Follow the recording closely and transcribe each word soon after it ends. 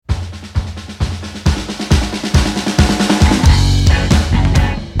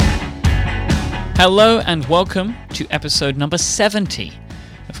Hello and welcome to episode number 70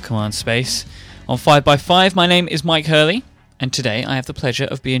 of Command Space on 5x5. My name is Mike Hurley, and today I have the pleasure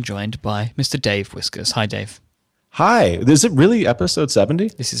of being joined by Mr. Dave Whiskers. Hi, Dave. Hi. Is it really episode 70?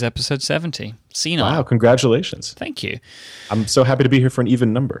 This is episode 70. Senile. Wow, congratulations. Thank you. I'm so happy to be here for an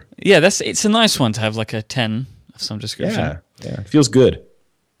even number. Yeah, it's a nice one to have like a 10 of some description. Yeah, it feels good.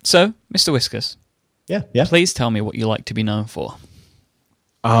 So, Mr. Whiskers, Yeah. please tell me what you like to be known for.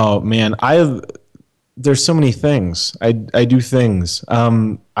 Oh, man, there's so many things. I do things.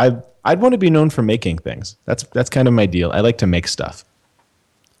 I'd want to be known for making things. That's kind of my deal. I like to make stuff.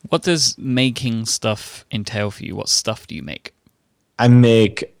 What does making stuff entail for you? What stuff do you make? I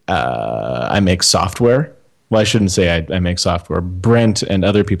make software. Well, I shouldn't say I make software. Brent and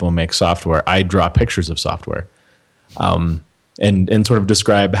other people make software. I draw pictures of software, and sort of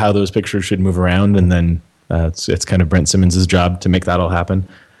describe how those pictures should move around. And then it's kind of Brent Simmons' job to make that all happen.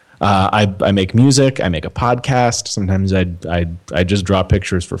 I make music. I make a podcast. Sometimes I just draw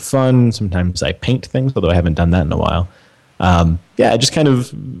pictures for fun. Sometimes I paint things, although I haven't done that in a while. Just kind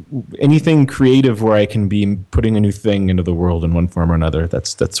of anything creative where I can be putting a new thing into the world in one form or another.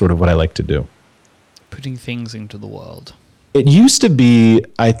 That's sort of what I like to do. Putting things into the world. It used to be,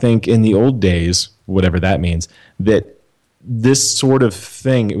 I think, in the old days, whatever that means, that this sort of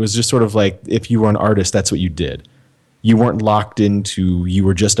thing, it was just sort of like if you were an artist, that's what you did. You weren't locked into, you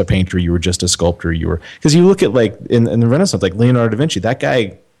were just a painter, you were just a sculptor, because you look at like in the Renaissance, like Leonardo da Vinci, that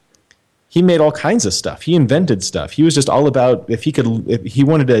guy, he made all kinds of stuff. He invented stuff. He was just all about, if he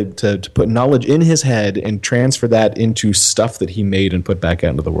wanted to put knowledge in his head and transfer that into stuff that he made and put back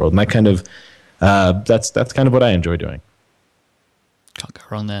out into the world. And that kind of, that's kind of what I enjoy doing. Can't go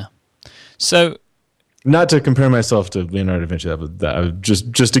wrong there. So, not to compare myself to Leonardo da Vinci,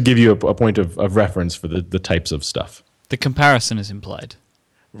 just to give you a point of reference for the types of stuff. The comparison is implied.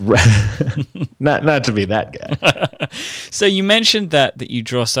 not to be that guy. So you mentioned that you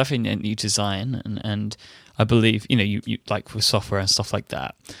draw stuff and you design, and I believe you like with software and stuff like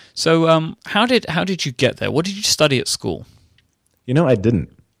that. So how did you get there? What did you study at school? I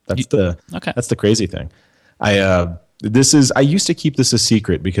didn't. That's the crazy thing. I used to keep this a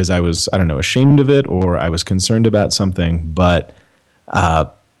secret because I was, I don't know, ashamed of it, or I was concerned about something. But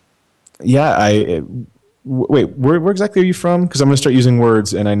wait, where exactly are you from? Because I'm going to start using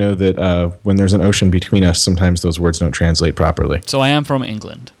words, and I know that when there's an ocean between us, sometimes those words don't translate properly. So I am from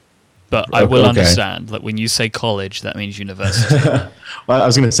England, but I will understand that when you say college, that means university. Well, I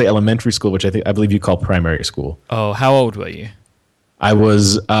was going to say elementary school, which I believe you call primary school. Oh, how old were you? I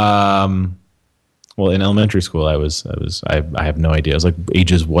was, in elementary school, I have no idea. It was like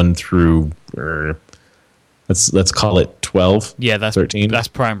ages 1 through, let's call it 12. Yeah, that's 13. That's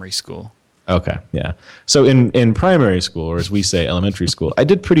primary school. Okay, yeah. So in primary school, or as we say, elementary school, I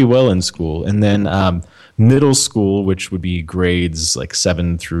did pretty well in school. And then middle school, which would be grades like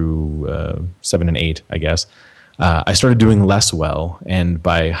 7 through 7 and 8, I guess, I started doing less well. And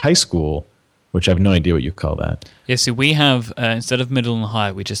by high school, which I have no idea what you call that. Yeah, see, we have, instead of middle and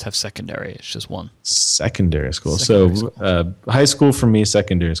high, we just have secondary. It's just one. Secondary school. High school for me,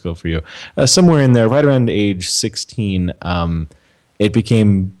 secondary school for you. Somewhere in there, right around age 16, it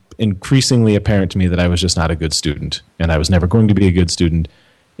became increasingly apparent to me that I was just not a good student, and I was never going to be a good student.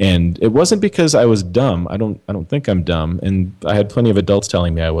 And it wasn't because I was dumb. I don't think I'm dumb, and I had plenty of adults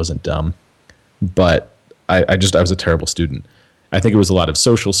telling me I wasn't dumb, but I was a terrible student. I think it was a lot of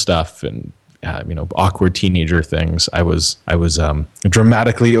social stuff and awkward teenager things. I was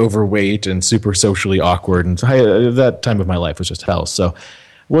dramatically overweight and super socially awkward, and that time of my life was just hell. So I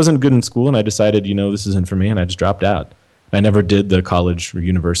wasn't good in school, and I decided, this isn't for me, and I just dropped out. I never did the college or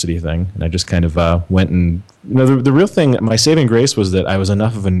university thing, and I just kind of went and, the real thing, my saving grace was that I was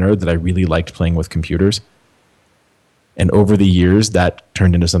enough of a nerd that I really liked playing with computers. And over the years, that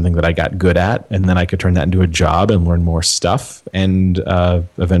turned into something that I got good at, and then I could turn that into a job and learn more stuff, and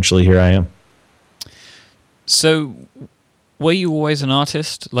eventually here I am. So, were you always an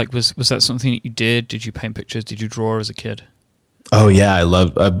artist? Like, was that something that you did? Did you paint pictures? Did you draw as a kid? Oh yeah, I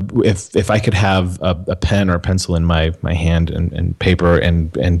love if I could have a pen or a pencil in my hand and paper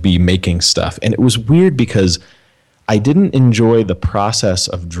and be making stuff. And it was weird because I didn't enjoy the process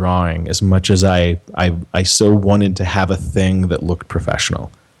of drawing as much as I so wanted to have a thing that looked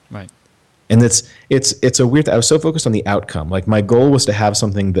professional. Right. And it's a weird. I was so focused on the outcome. Like my goal was to have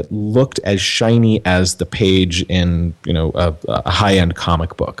something that looked as shiny as the page in a high-end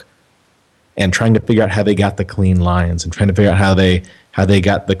comic book. And trying to figure out how they got the clean lines and trying to figure out how they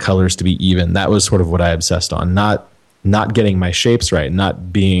got the colors to be even. That was sort of what I obsessed on. Not getting my shapes right,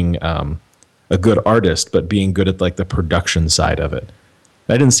 not being a good artist, but being good at like the production side of it.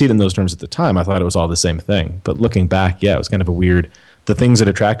 I didn't see it in those terms at the time. I thought it was all the same thing. But looking back, yeah, it was kind of a weird. The things that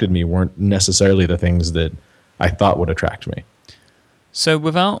attracted me weren't necessarily the things that I thought would attract me. So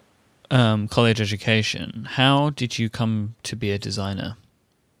without college education, how did you come to be a designer?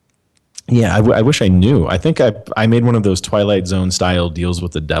 Yeah, I wish I knew. I think I made one of those Twilight Zone style deals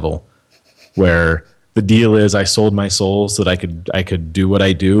with the devil, where the deal is I sold my soul so that I could do what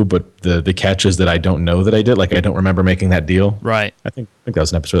I do, but the catch is that I don't know that I did. Like, I don't remember making that deal. Right. I think that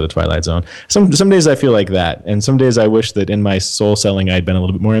was an episode of the Twilight Zone. Some days I feel like that, and some days I wish that in my soul selling I'd been a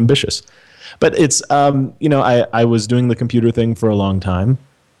little bit more ambitious. But it's I was doing the computer thing for a long time.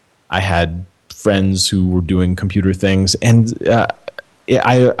 I had friends who were doing computer things, and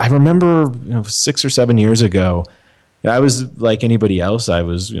I remember 6 or 7 years ago. I was like anybody else. I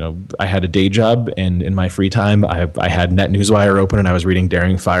had a day job, and in my free time, I had Net Newswire open, and I was reading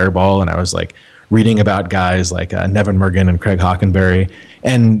Daring Fireball, and I was like reading about guys like Nevin Mergen and Craig Hockenberry.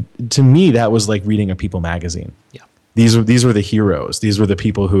 And to me, that was like reading a People magazine. Yeah, these were the heroes. These were the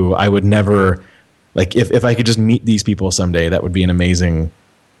people who I would never like. If I could just meet these people someday, that would be an amazing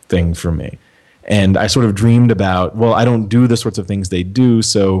thing for me. And I sort of dreamed about, well, I don't do the sorts of things they do,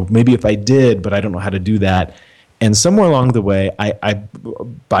 so maybe if I did, but I don't know how to do that. And somewhere along the way, I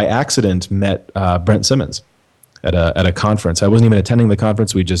by accident met Brent Simmons at a conference. I wasn't even attending the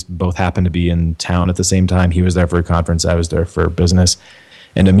conference. We just both happened to be in town at the same time. He was there for a conference. I was there for business.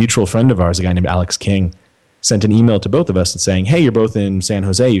 And a mutual friend of ours, a guy named Alex King, sent an email to both of us saying, hey, you're both in San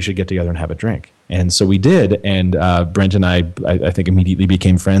Jose. You should get together and have a drink. And so we did. And Brent and I think, immediately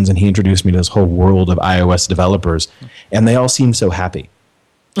became friends. And he introduced me to this whole world of iOS developers. And they all seemed so happy.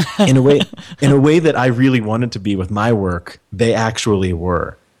 in a way that I really wanted to be with my work, they actually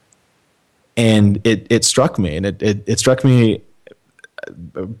were. And it struck me, and it struck me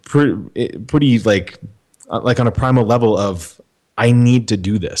pretty like on a primal level of, I need to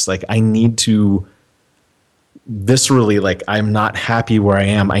do this. Like, I need to viscerally, like, I'm not happy where I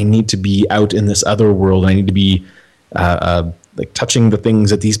am. I need to be out in this other world. I need to be like touching the things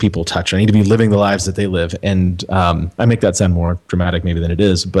that these people touch. I need to be living the lives that they live. And I make that sound more dramatic maybe than it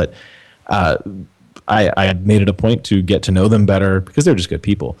is, but I made it a point to get to know them better, because they're just good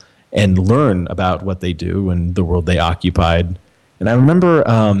people, and learn about what they do and the world they occupied. And I remember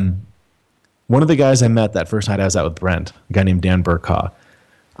one of the guys I met that first night I was out with Brent, a guy named Dan Burkaw.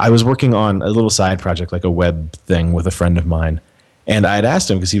 I was working on a little side project, like a web thing, with a friend of mine. And I had asked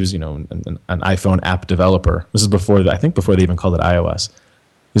him, because he was, an iPhone app developer. This is before they even called it iOS. He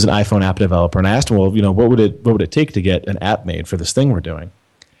was an iPhone app developer, and I asked him, well, what would it take to get an app made for this thing we're doing?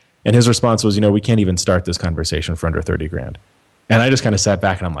 And his response was, we can't even start this conversation for under 30 grand. And I just kind of sat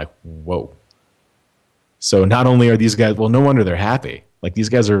back and I'm like, whoa. So not only are these guys, well, no wonder they're happy. Like, these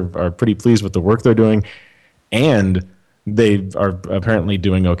guys are pretty pleased with the work they're doing, and they are apparently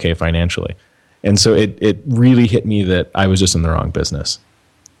doing okay financially. And so it really hit me that I was just in the wrong business.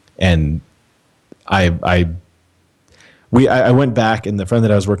 And I went back, and the friend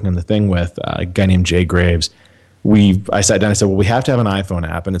that I was working on the thing with, a guy named Jay Graves, I sat down and I said, well, we have to have an iPhone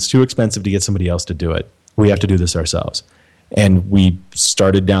app, and it's too expensive to get somebody else to do it. We have to do this ourselves. And we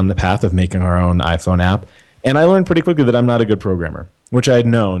started down the path of making our own iPhone app. And I learned pretty quickly that I'm not a good programmer, which I had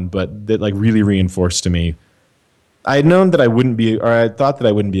known, but that like really reinforced to me. I had known that I wouldn't be, or I thought that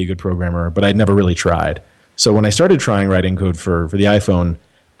I wouldn't be a good programmer, but I'd never really tried. So when I started trying writing code for the iPhone,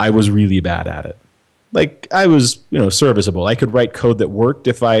 I was really bad at it. Like, I was, serviceable. I could write code that worked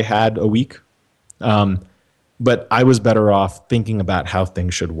if I had a week. But I was better off thinking about how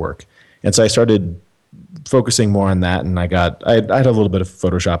things should work. And so I started focusing more on that, and I had a little bit of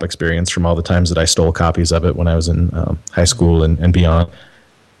Photoshop experience from all the times that I stole copies of it when I was in high school and beyond.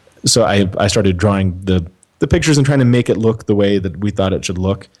 So I started drawing the pictures and trying to make it look the way that we thought it should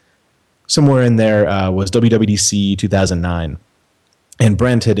look. Somewhere in there was WWDC 2009. And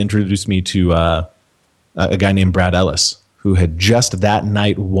Brent had introduced me to a guy named Brad Ellis, who had just that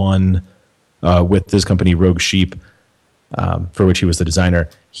night won with his company Rogue Sheep, for which he was the designer.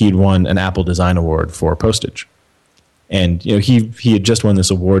 He'd won an Apple Design Award for Postage. And he had just won this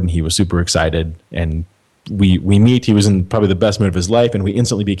award, and he was super excited. And we meet. He was in probably the best mood of his life, and we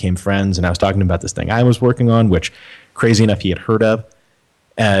instantly became friends. And I was talking to him about this thing I was working on, which, crazy enough, he had heard of.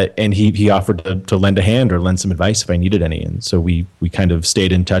 And he offered to lend a hand or lend some advice if I needed any. And so we kind of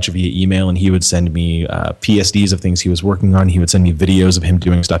stayed in touch via email, and he would send me PSDs of things he was working on. He would send me videos of him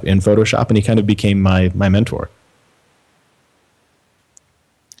doing stuff in Photoshop, and he kind of became my mentor.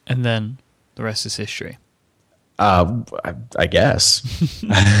 And then the rest is history. I guess.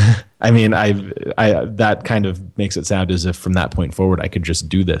 I mean, I that kind of makes it sound as if from that point forward I could just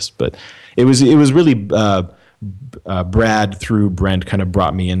do this, but it was really Brad through Brent kind of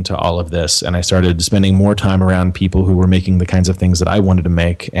brought me into all of this, and I started spending more time around people who were making the kinds of things that I wanted to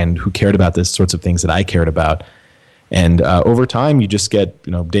make and who cared about the sorts of things that I cared about. And over time, you just get,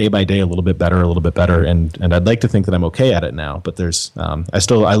 day by day, a little bit better. And I'd like to think that I'm okay at it now. But there's,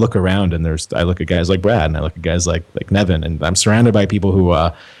 I look around and I look at guys like Brad and I look at guys like Nevin, and I'm surrounded by people who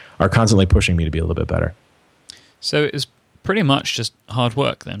are constantly pushing me to be a little bit better. So it's pretty much just hard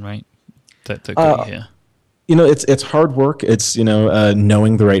work then, right? That got you here. It's hard work. It's,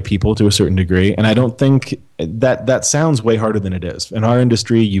 knowing the right people to a certain degree. And I don't think that sounds way harder than it is. In our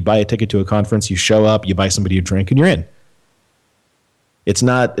industry, you buy a ticket to a conference, you show up, you buy somebody a drink, and you're in. It's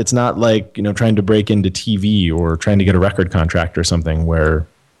not like, trying to break into TV or trying to get a record contract or something where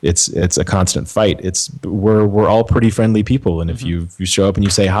it's a constant fight. We're all pretty friendly people. And if you show up and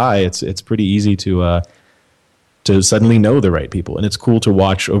you say hi, it's pretty easy to suddenly know the right people. And it's cool to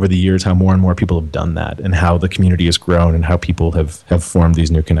watch over the years how more and more people have done that and how the community has grown and how people have formed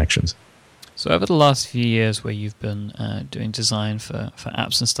these new connections. So over the last few years where you've been doing design for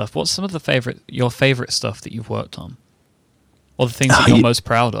apps and stuff, what's some of your favorite stuff that you've worked on? Or the things that you're most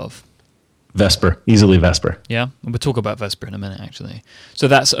proud of? Vesper. Easily Vesper. Yeah? We'll talk about Vesper in a minute, actually. So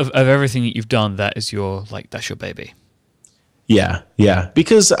that's, of everything that you've done, that's your baby. Yeah.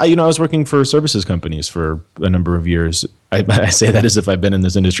 Because I was working for services companies for a number of years. I say that as if I've been in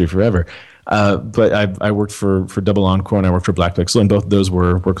this industry forever. But I worked for Double Encore and I worked for Black Pixel, and both of those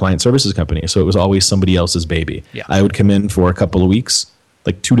were client services companies. So it was always somebody else's baby. Yeah. I would come in for a couple of weeks,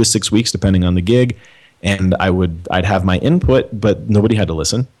 like 2 to 6 weeks, depending on the gig, and I'd have my input, but nobody had to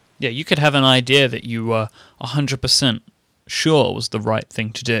listen. Yeah, you could have an idea that you were 100% sure was the right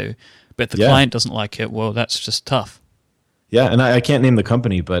thing to do, but if the client doesn't like it, well, that's just tough. Yeah, and I can't name the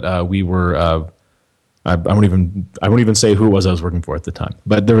company, but we were. I won't even say who it was I was working for at the time.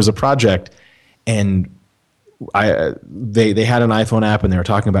 But there was a project, and they had an iPhone app, and they were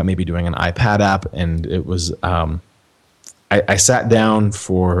talking about maybe doing an iPad app, and it was. I sat down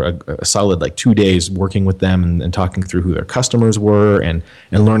for a solid 2 days working with them and talking through who their customers were and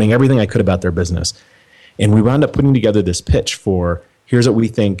learning everything I could about their business, and we wound up putting together this pitch for here's what we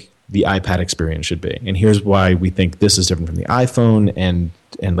think the iPad experience should be, and here's why we think this is different from the iPhone, and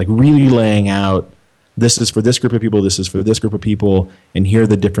really laying out this is for this group of people, this is for this group of people, and here are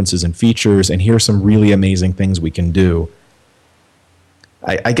the differences in features, and here are some really amazing things we can do.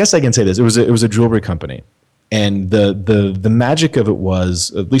 I guess I can say this: it was a jewelry company, and the magic of it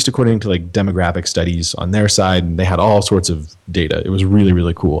was, at least according to demographic studies on their side, and they had all sorts of data. It was really,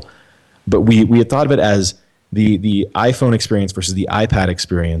 really cool, but we had thought of it as the iPhone experience versus the iPad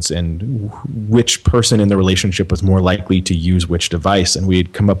experience, and which person in the relationship was more likely to use which device. And we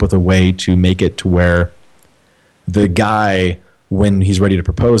had come up with a way to make it to where the guy, when he's ready to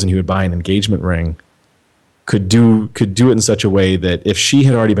propose and he would buy an engagement ring, could do it in such a way that if she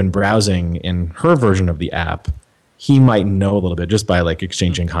had already been browsing in her version of the app, he might know a little bit just by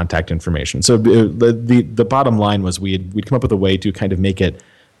exchanging contact information. So the bottom line was we'd come up with a way to kind of make it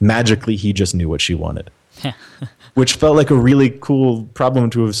magically he just knew what she wanted. Which felt like a really cool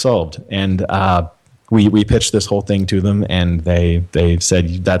problem to have solved. And we pitched this whole thing to them, and they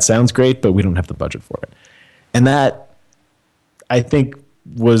said, that sounds great, but we don't have the budget for it. And that, I think,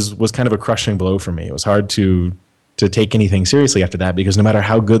 was kind of a crushing blow for me. It was hard to take anything seriously after that, because no matter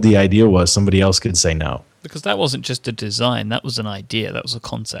how good the idea was, somebody else could say no. Because that wasn't just a design, that was an idea, that was a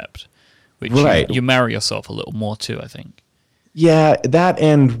concept, which you marry yourself a little more to, I think. Yeah, that,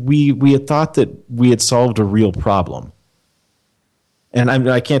 and we had thought that we had solved a real problem. And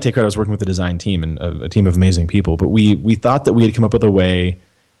I can't take credit. I was working with a design team and a team of amazing people, but we thought that we had come up with a way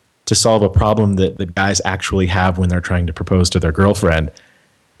to solve a problem that guys actually have when they're trying to propose to their girlfriend.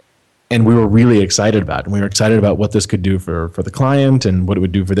 And we were really excited about it. And we were excited about what this could do for the client and what it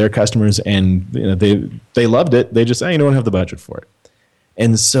would do for their customers. And they loved it. They just, you don't have the budget for it.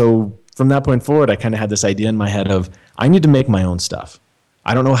 And so from that point forward, I kind of had this idea in my head of, I need to make my own stuff.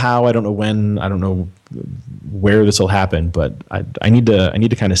 I don't know how, I don't know when, I don't know where this will happen, but I need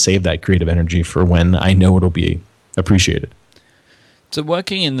to kind of save that creative energy for when I know it'll be appreciated. So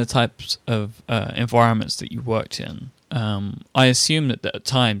working in the types of environments that you worked in, I assume that at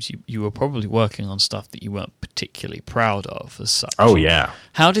times you were probably working on stuff that you weren't particularly proud of as such. Oh, yeah.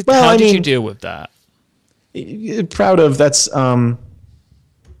 How did you deal with that? Proud of, that's...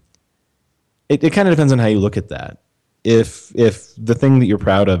 It kind of depends on how you look at that. If the thing that you're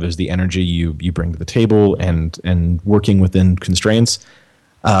proud of is the energy you bring to the table and working within constraints,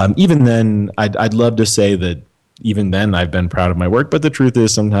 even then, I'd love to say that even then I've been proud of my work. But the truth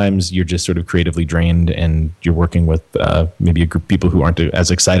is sometimes you're just sort of creatively drained and you're working with maybe a group of people who aren't as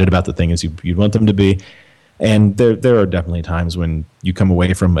excited about the thing as you'd want them to be. And there are definitely times when you come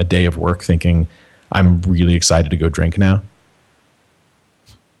away from a day of work thinking, I'm really excited to go drink now.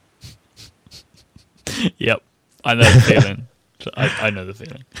 Yep. I know the feeling. I know the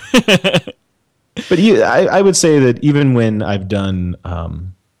feeling. But I would say that even when I've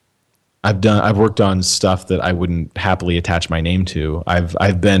worked on stuff that I wouldn't happily attach my name to,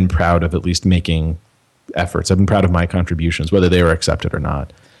 I've been proud of at least making efforts. I've been proud of my contributions, whether they were accepted or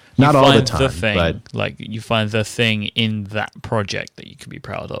not. Not all the time, but like you find the thing in that project that you can be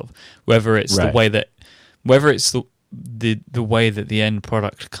proud of, whether it's the way that the end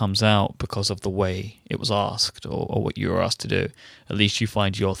product comes out because of the way it was asked or what you were asked to do. At least you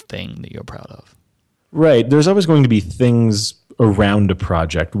find your thing that you're proud of. Right. There's always going to be things around a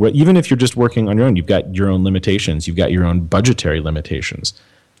project. Even if you're just working on your own, you've got your own limitations. You've got your own budgetary limitations.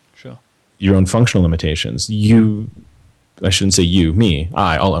 Sure. Your own functional limitations. I shouldn't say you, me.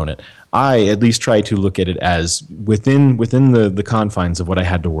 I'll own it. I at least try to look at it as within the confines of what I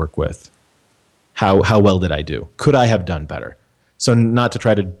had to work with. How well did I do? Could I have done better? So not to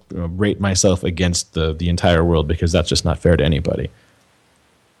try to rate myself against the entire world, because that's just not fair to anybody.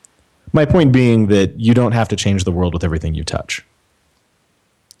 My point being that you don't have to change the world with everything you touch.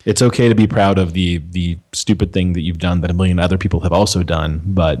 It's okay to be proud of the stupid thing that you've done that a million other people have also done,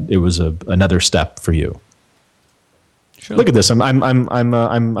 but it was another step for you. Sure. Look at this. I'm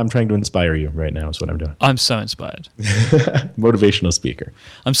trying to inspire you right now. Is what I'm doing. I'm so inspired. Motivational speaker.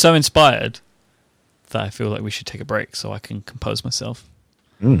 I'm so inspired that I feel like we should take a break so I can compose myself.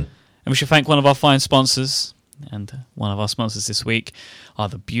 And we should thank one of our fine sponsors. And one of our sponsors this week are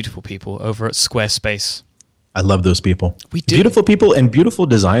the beautiful people over at Squarespace. I love those people. We do. Beautiful people and beautiful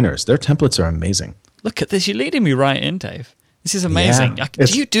designers. Their templates are amazing. Look at this. You're leading me right in, Dave. This is amazing. Yeah,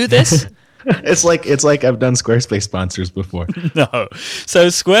 do you do this? It's like I've done Squarespace sponsors before. No. So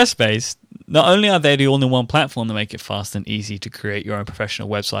Squarespace, not only are they the all-in-one platform to make it fast and easy to create your own professional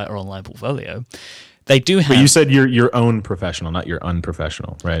website or online portfolio, they do have... But you said your own professional, not your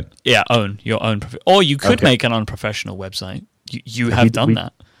unprofessional, right? Yeah, your own. Or you could make an unprofessional website. You have done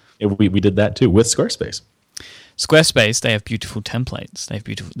that. We did that too with Squarespace. Squarespace, they have beautiful templates.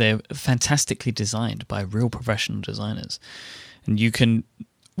 They're fantastically designed by real professional designers. And you can...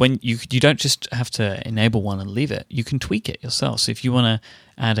 you don't just have to enable one and leave it. You can tweak it yourself. So if you want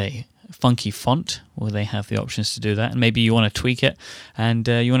to add a funky font, well, they have the options to do that. And maybe you want to tweak it and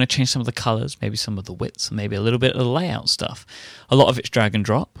you want to change some of the colors, maybe some of the widths, and maybe a little bit of the layout stuff. A lot of it's drag and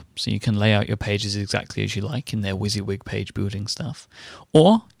drop, so you can lay out your pages exactly as you like in their WYSIWYG page building stuff.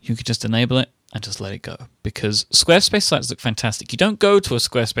 Or you could just enable it and just let it go, because Squarespace sites look fantastic. You don't go to a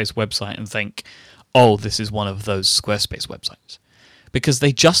Squarespace website and think, oh, this is one of those Squarespace websites, because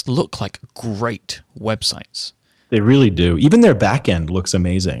they just look like great websites. They really do. Even their back end looks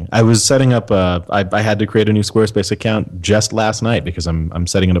amazing. I was setting up I had to create a new Squarespace account just last night because I'm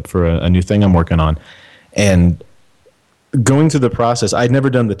setting it up for a new thing I'm working on. And going through the process, I'd never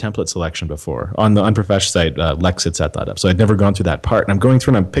done the template selection before. On the Unprofesh site, Lex had set that up. So I'd never gone through that part. And I'm going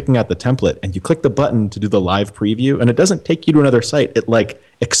through and I'm picking out the template, and you click the button to do the live preview, and it doesn't take you to another site. It like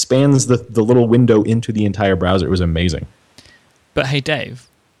expands the little window into the entire browser. It was amazing. But hey, Dave,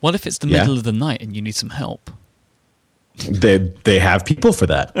 what if it's the middle of the night and you need some help? They have people for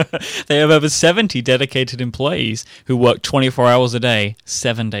that. They have over 70 dedicated employees who work 24 hours a day,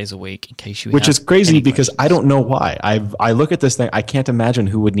 7 days a week, in case you Which is crazy because I don't know why. I look at this thing, I can't imagine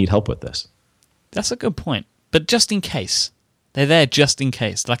who would need help with this. That's a good point. But just in case. They're there just in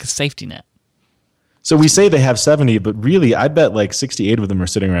case, like a safety net. So we say they have 70, but really I bet like 68 of them are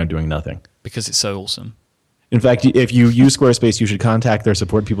sitting around doing nothing. Because it's so awesome. In fact, if you use Squarespace, you should contact their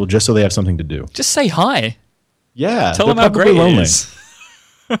support people just so they have something to do. Just say hi. Yeah. Tell them how great it is.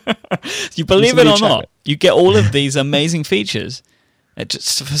 You believe it or not, you get all of these amazing features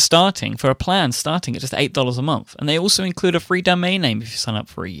just for a plan starting at just $8 a month. And they also include a free domain name if you sign up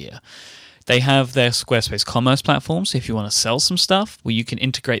for a year. They have their Squarespace commerce platform, so if you want to sell some stuff, well, you can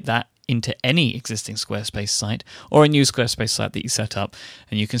integrate that into any existing Squarespace site or a new Squarespace site that you set up,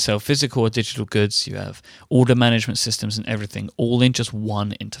 and you can sell physical or digital goods. You have order management systems and everything, all in just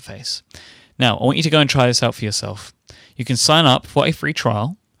one interface. Now, I want you to go and try this out for yourself. You can sign up for a free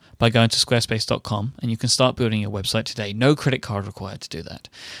trial by going to squarespace.com, and you can start building your website today. No credit card required to do that.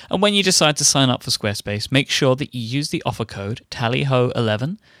 And when you decide to sign up for Squarespace, make sure that you use the offer code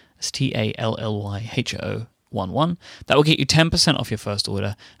TALLYHO11, that's TALLYHO11. That will get you 10% off your first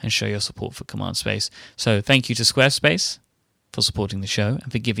order and show your support for Command Space. So thank you to Squarespace for supporting the show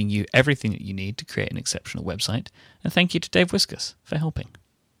and for giving you everything that you need to create an exceptional website. And thank you to Dave Wiskus for helping.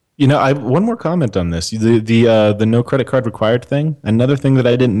 One more comment on this. The no credit card required thing. Another thing that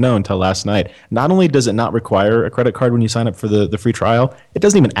I didn't know until last night. Not only does it not require a credit card when you sign up for the free trial, it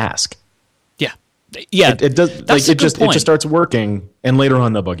doesn't even ask. Yeah, it does. That's it just starts working, and later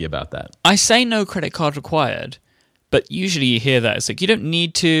on they'll bug you about that. I say no credit card required, but usually you hear that it's like you don't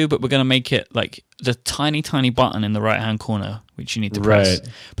need to, but we're going to make it like the tiny button in the right hand corner which you need to press. Right.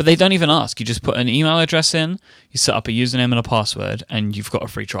 But they don't even ask. You just put an email address in, you set up a username and a password, and you've got a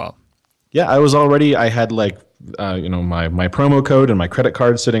free trial. Yeah, I had like my promo code and my credit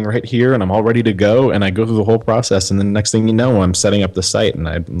card sitting right here, and I'm all ready to go, and I go through the whole process, and then the next thing you know, I'm setting up the site, and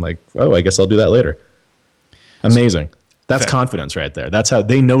I'm like, oh, I guess I'll do that later. Amazing. That's confidence right there. That's how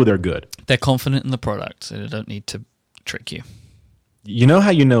they know they're good. They're confident in the product, so they don't need to trick you. You know how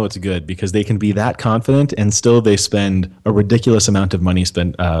you know it's good? Because they can be that confident, and still they spend a ridiculous amount of money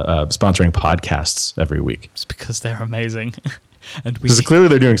sponsoring podcasts every week. It's because they're amazing. Because clearly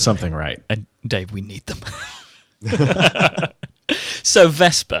they're doing something right. And Dave, we need them. So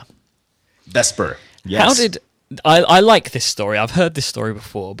Vesper. Yes. How did I like this story? I've heard this story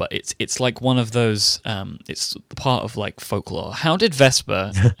before, but it's like one of those. It's part of like folklore. How did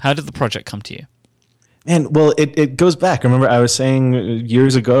the project come to you? And well, it goes back. I remember I was saying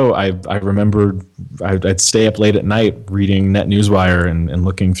years ago. I remembered I'd stay up late at night reading Net Newswire and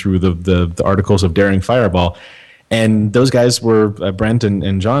looking through the articles of Daring Fireball. And those guys were Brent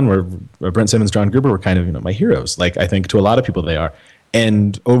and John Brent Simmons, John Gruber were kind of my heroes. Like I think to a lot of people they are.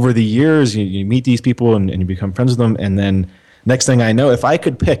 And over the years, you meet these people and you become friends with them. And then next thing I know, if I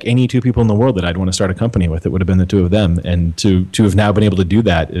could pick any two people in the world that I'd want to start a company with, it would have been the two of them. And to have now been able to do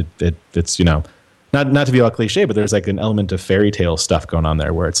that, it's not to be all cliche, but there's like an element of fairy tale stuff going on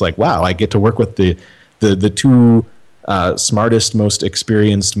there where it's like, wow, I get to work with the two smartest, most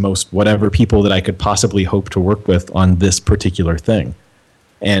experienced, most whatever people that I could possibly hope to work with on this particular thing.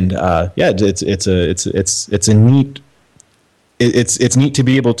 And it's neat to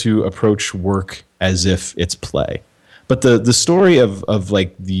be able to approach work as if it's play. But the story of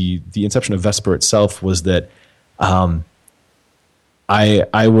like the inception of Vesper itself was that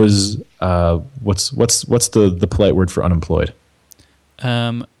I was what's the polite word for unemployed?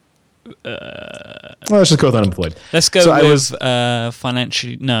 Well, let's just go with unemployed. Let's go with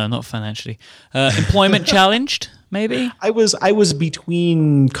financially. No, not financially. Employment challenged, maybe. I was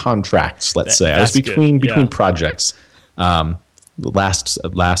between contracts. Let's say I was between projects.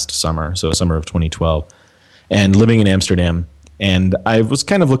 Last summer, so summer of 2012, and living in Amsterdam. And I was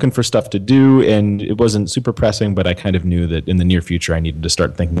kind of looking for stuff to do, and it wasn't super pressing, but I kind of knew that in the near future I needed to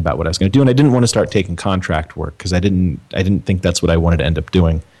start thinking about what I was going to do, and I didn't want to start taking contract work because I didn't think that's what I wanted to end up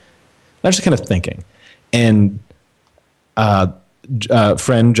doing. I was just kind of thinking, and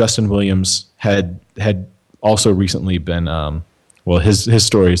friend Justin Williams had also recently been his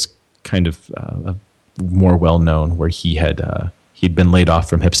story is kind of more well known, where he'd been laid off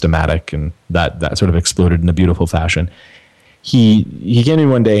from Hipstamatic, and that sort of exploded in a beautiful fashion. He came to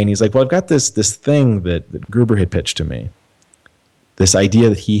me one day and he's like, well, I've got this thing that Gruber had pitched to me, this idea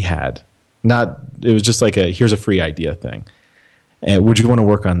that he had. It was just like here's a free idea thing. And would you want to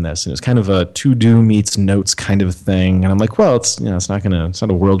work on this? And it's kind of a to-do meets notes kind of thing. And I'm like, well, it's not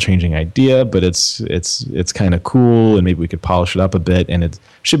a world-changing idea, but it's kind of cool, and maybe we could polish it up a bit, and it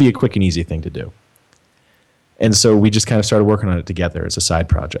should be a quick and easy thing to do. And so we just kind of started working on it together as a side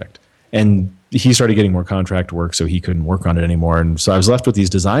project. And he started getting more contract work, so he couldn't work on it anymore. And so I was left with these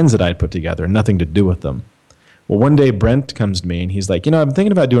designs that I'd put together and nothing to do with them. Well, one day Brent comes to me and he's like, I'm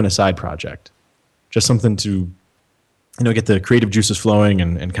thinking about doing a side project. Just something to, get the creative juices flowing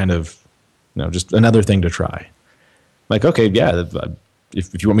and kind of, just another thing to try. I'm like, okay, yeah,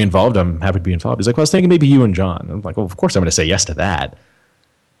 if you want me involved, I'm happy to be involved. He's like, well, I was thinking maybe you and John. I'm like, well, of course I'm going to say yes to that.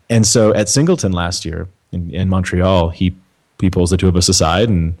 And so at Singleton last year in Montreal, he pulls the two of us aside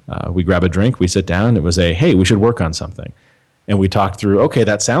and we grab a drink, we sit down, it was hey, we should work on something. And we talked through, okay,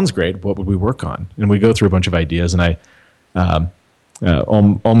 that sounds great, what would we work on? And we go through a bunch of ideas, and I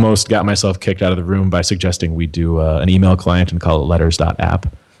almost got myself kicked out of the room by suggesting we do an email client and call it letters.app.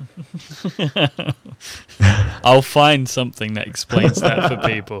 I'll find something that explains that for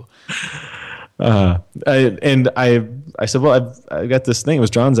people. I said, well, I've got this thing. It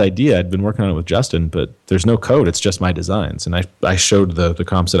was John's idea. I'd been working on it with Justin, but there's no code. It's just my designs. And I showed the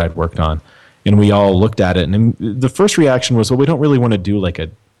comps that I'd worked on, and we all looked at it. And the first reaction was, well, we don't really want to do like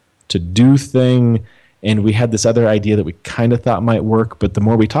a to-do thing. And we had this other idea that we kind of thought might work. But the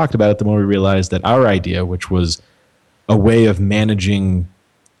more we talked about it, the more we realized that our idea, which was a way of managing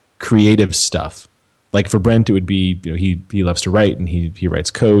creative stuff, like for Brent, it would be, he loves to write, and he writes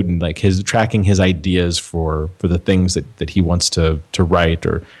code, and like tracking his ideas for the things that he wants to write,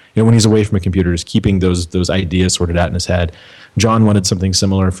 or when he's away from a computer, just keeping those ideas sorted out in his head. John wanted something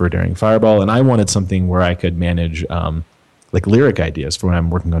similar for Daring Fireball, and I wanted something where I could manage like lyric ideas for when I'm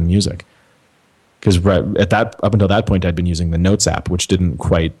working on music. Because up until that point, I'd been using the Notes app, which didn't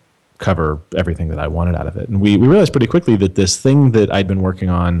quite cover everything that I wanted out of it. And we realized pretty quickly that this thing that I'd been working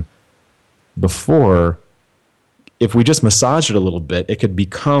on before, if we just massaged it a little bit, it could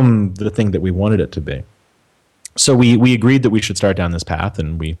become the thing that we wanted it to be. So we agreed that we should start down this path,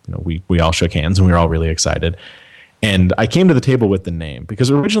 and we all shook hands, and we were all really excited. And I came to the table with the name because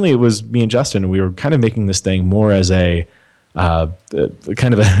originally it was me and Justin, and we were kind of making this thing more as a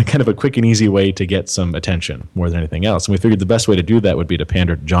kind of a quick and easy way to get some attention more than anything else. And we figured the best way to do that would be to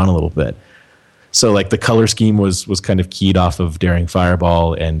pander to John a little bit. So like the color scheme was kind of keyed off of Daring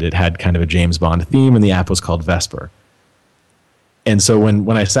Fireball, and it had kind of a James Bond theme, and the app was called Vesper. And so when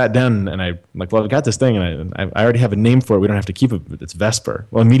I sat down and I like, well, I've got this thing and I already have a name for it. We don't have to keep it. It's Vesper.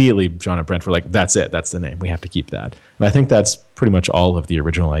 Well, immediately John and Brent were like, that's it. That's the name. We have to keep that. And I think that's pretty much all of the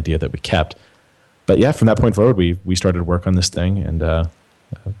original idea that we kept. But yeah, from that point forward, we started work on this thing, and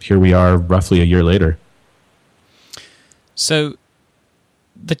here we are roughly a year later. So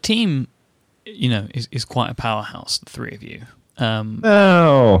the team, is quite a powerhouse, the three of you. I'm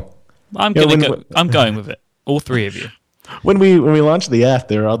going with it. All three of you. When we launched the app,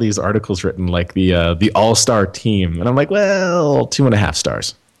 there are all these articles written like the all-star team, and I'm like, well, 2.5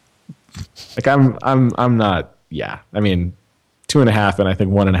 stars. Like I'm not. Yeah, I mean, 2.5, and I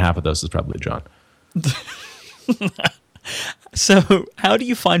think 1.5 of those is probably John. So how do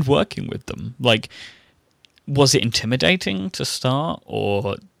you find working with them? Like, was it intimidating to start,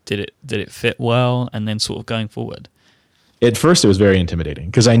 or did it fit well, and then sort of going forward? At first, it was very intimidating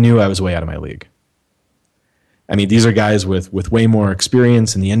because I knew I was way out of my league. I mean, these are guys with way more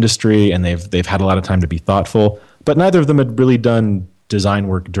experience in the industry, and they've had a lot of time to be thoughtful, but neither of them had really done design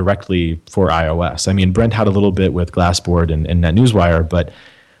work directly for iOS. I mean, Brent had a little bit with Glassboard and NetNewsWire, but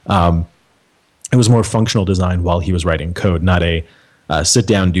it was more functional design while he was writing code, not a sit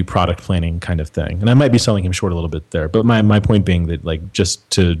down, do product planning kind of thing. And I might be selling him short a little bit there, but my point being that like just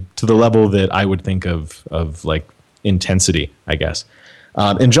to the level that I would think of like intensity, I guess.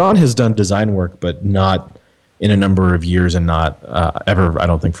 And John has done design work, but not in a number of years, and not ever, I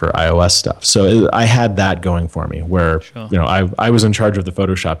don't think, for iOS stuff. So I had that going for me, where sure. I was in charge of the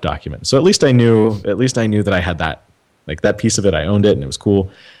Photoshop document. So at least I knew that I had that, like that piece of it. I owned it, and it was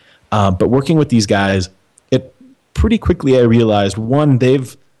cool. But working with these guys, it pretty quickly I realized, one,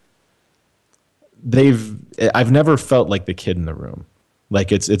 I've never felt like the kid in the room.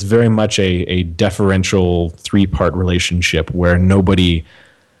 Like it's very much a deferential 3-part relationship where nobody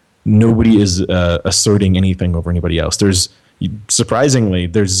is asserting anything over anybody else. Surprisingly,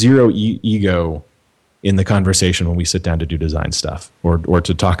 there's zero ego in the conversation when we sit down to do design stuff or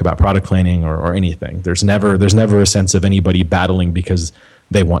to talk about product planning or anything. There's never a sense of anybody battling because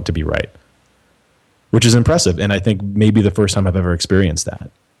they want to be right, which is impressive. And I think maybe the first time I've ever experienced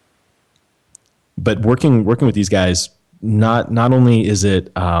that. But working with these guys, not only is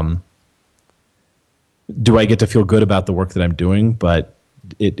it do I get to feel good about the work that I'm doing, but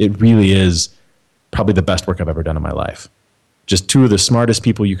it really is probably the best work I've ever done in my life. Just two of the smartest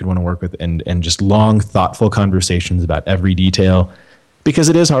people you could want to work with, and just long, thoughtful conversations about every detail, because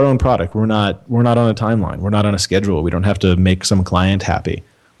it is our own product. We're not on a timeline. We're not on a schedule. We don't have to make some client happy.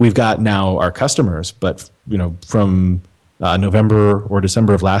 We've got now our customers, but from November or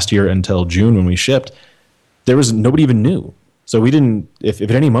December of last year until June when we shipped, there was nobody even knew. So we didn't, if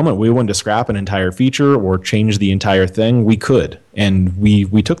at any moment we wanted to scrap an entire feature or change the entire thing, we could. And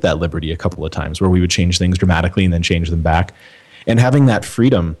we took that liberty a couple of times where we would change things dramatically and then change them back. And having that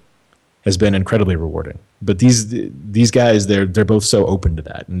freedom has been incredibly rewarding. But these guys, they're both so open to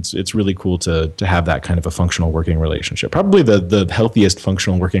that. And it's really cool to have that kind of a functional working relationship. Probably the healthiest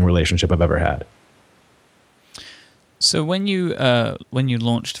functional working relationship I've ever had. So when you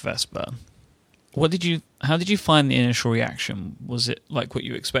launched Vesper, how did you find the initial reaction? Was it like what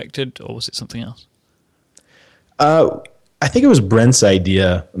you expected, or was it something else? I think it was Brent's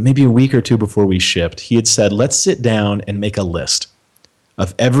idea, maybe a week or two before we shipped. He had said, let's sit down and make a list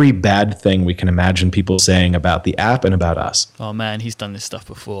of every bad thing we can imagine people saying about the app and about us. Oh man, he's done this stuff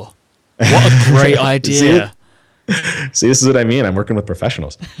before. What a great idea. See, this is what I mean. I'm working with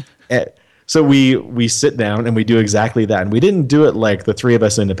professionals. So we sit down and we do exactly that. And we didn't do it like the three of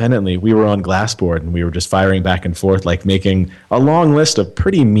us independently. We were on Glassboard and we were just firing back and forth, like making a long list of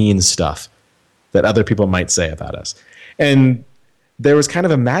pretty mean stuff that other people might say about us. And there was kind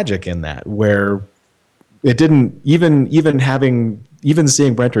of a magic in that where it didn't even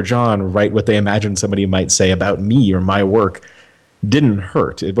seeing Brent or John write what they imagined somebody might say about me or my work, didn't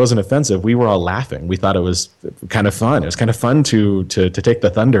hurt. It wasn't offensive. We were all laughing. We thought it was kind of fun. It was kind of fun to take the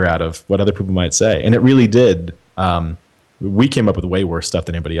thunder out of what other people might say, and it really did. We came up with way worse stuff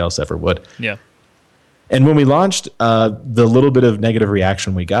than anybody else ever would. Yeah. And when we launched, the little bit of negative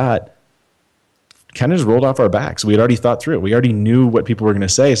reaction we got kind of just rolled off our backs. We had already thought through it. We already knew what people were going to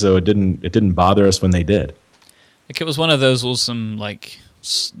say, so it didn't bother us when they did. Like, it was one of those awesome, like,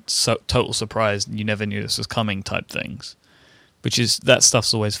 total surprise, you never knew this was coming type things. Which is, that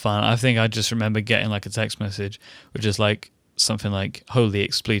stuff's always fun. I think I just remember getting like a text message, which is like something like, "Holy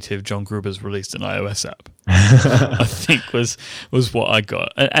expletive, John Gruber's released an iOS app." I think was what I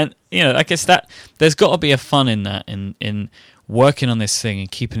got. And you know, I guess that there's got to be a fun in that, in working on this thing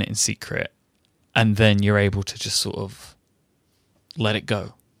and keeping it in secret, and then you're able to just sort of let it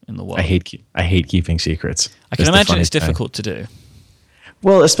go in the world. I hate keeping secrets. I can imagine it's difficult to do.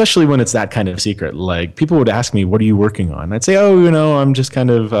 Well, especially when it's that kind of secret. Like, people would ask me, "What are you working on?" I'd say, "Oh, I'm just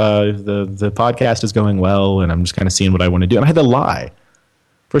kind of the podcast is going well, and I'm just kind of seeing what I want to do." And I had to lie.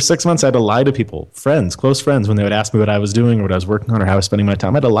 For 6 months, I had to lie to people, friends, close friends, when they would ask me what I was doing or what I was working on or how I was spending my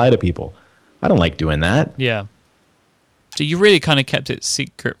time. I had to lie to people. I don't like doing that. Yeah. So you really kind of kept it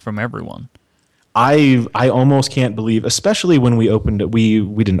secret from everyone. I almost can't believe, especially when we opened it. We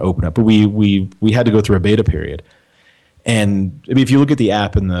didn't open it, but we had to go through a beta period. And I mean, if you look at the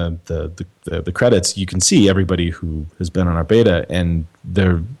app and the credits, you can see everybody who has been on our beta, and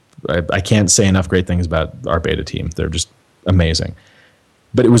I can't say enough great things about our beta team. They're just amazing.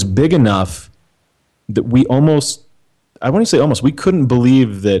 But it was big enough that we we couldn't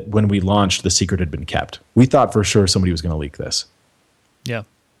believe that when we launched, the secret had been kept. We thought for sure somebody was going to leak this. Yeah.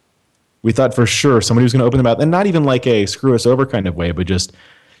 We thought for sure somebody was going to open the mouth, and not even like a screw us over kind of way, but just,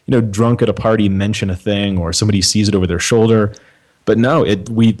 drunk at a party, mention a thing, or somebody sees it over their shoulder. But no,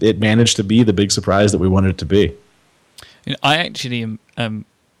 it managed to be the big surprise that we wanted it to be. I actually am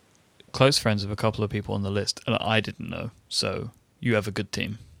close friends with a couple of people on the list, and I didn't know. So you have a good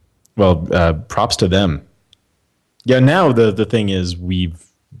team. Well, props to them. Yeah, now the thing is we've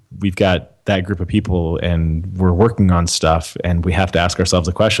got that group of people, and we're working on stuff, and we have to ask ourselves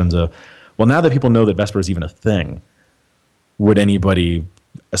the questions of, well, now that people know that Vesper is even a thing, would anybody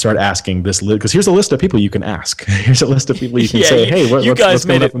start asking this list? Because here's a list of people you can ask. Here's a list of people you can say, hey, what's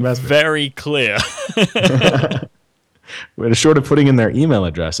made going it very clear. Short of putting in their email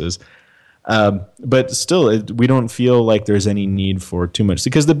addresses. But still, we don't feel like there's any need for too much.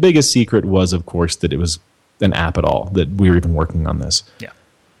 Because the biggest secret was, of course, that it was an app at all, that we were even working on this. Yeah.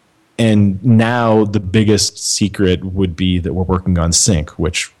 And now the biggest secret would be that we're working on Sync,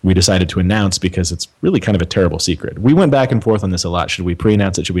 which we decided to announce because it's really kind of a terrible secret. We went back and forth on this a lot. Should we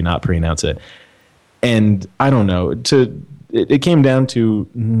pre-announce it? Should we not pre-announce it? And I don't know. It came down to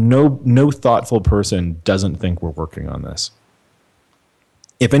no thoughtful person doesn't think we're working on this.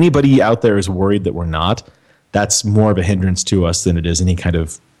 If anybody out there is worried that we're not, that's more of a hindrance to us than it is any kind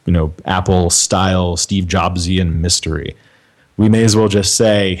of Apple-style Steve Jobsian mystery. We may as well just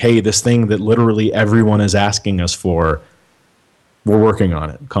say, hey, this thing that literally everyone is asking us for, we're working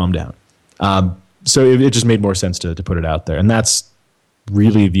on it. Calm down. So it just made more sense to put it out there. And that's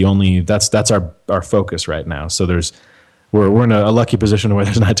really that's our focus right now. So we're in a lucky position where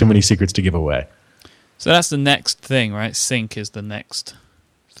there's not too many secrets to give away. So that's the next thing, right? Sync is the next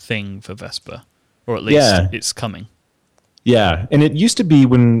thing for Vesper. Or at least it's coming. Yeah. And it used to be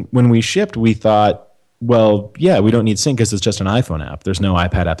when we shipped, we thought, well, yeah, we don't need Sync because it's just an iPhone app. There's no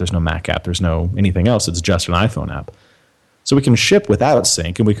iPad app. There's no Mac app. There's no anything else. It's just an iPhone app. So we can ship without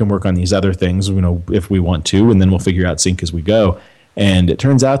Sync, and we can work on these other things, if we want to, and then we'll figure out Sync as we go. And it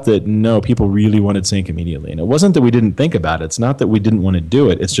turns out that, no, people really wanted Sync immediately. And it wasn't that we didn't think about it. It's not that we didn't want to do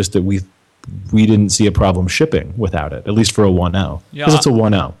it. It's just that we didn't see a problem shipping without it, at least for a 1.0. Because it's a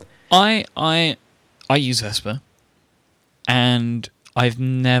 1.0. I use Vesper, and I've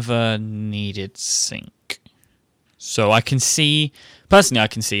never needed Sync. So I can see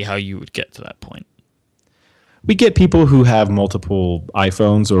how you would get to that point. We get people who have multiple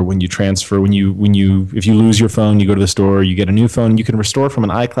iPhones, or when you transfer, if you lose your phone, you go to the store, you get a new phone, you can restore from an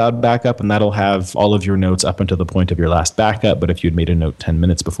iCloud backup, and that'll have all of your notes up until the point of your last backup. But if you'd made a note 10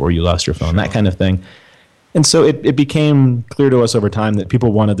 minutes before you lost your phone, that kind of thing. And so it became clear to us over time that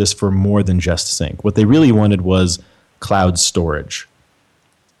people wanted this for more than just Sync. What they really wanted was cloud storage.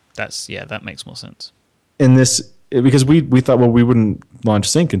 That makes more sense. And this, because we thought, well, we wouldn't launch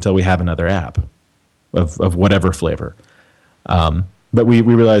Sync until we have another app of whatever flavor. But we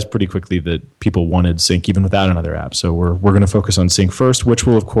realized pretty quickly that people wanted Sync even without another app. So we're going to focus on Sync first, which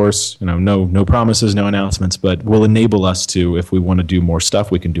will, of course, no promises, no announcements, but will enable us to, if we want to do more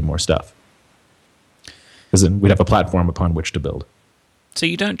stuff, we can do more stuff. Because then we'd have a platform upon which to build. So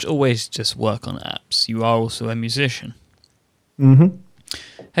you don't always just work on apps. You are also a musician. Mm-hmm.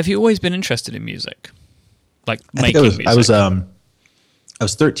 Have you always been interested in music? Like making music? I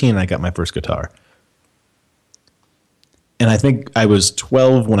was 13 and I got my first guitar. And I think I was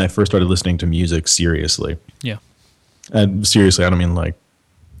 12 when I first started listening to music seriously. Yeah. And seriously, I don't mean like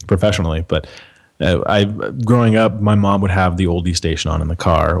professionally, but growing up, my mom would have the oldie station on in the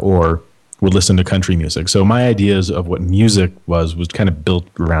car or would listen to country music. So my ideas of what music was kind of built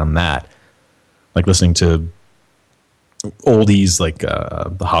around that. Like listening to oldies like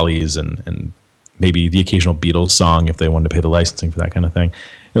the Hollies and maybe the occasional Beatles song if they wanted to pay the licensing for that kind of thing.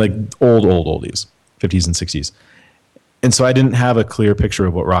 Like old oldies, 50s and 60s. And so I didn't have a clear picture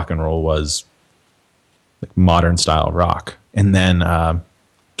of what rock and roll was, like modern style rock. And then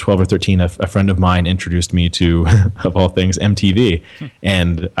 12 or 13, a friend of mine introduced me to, of all things, MTV.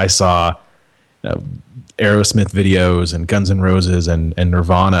 And I saw Aerosmith videos and Guns N' Roses and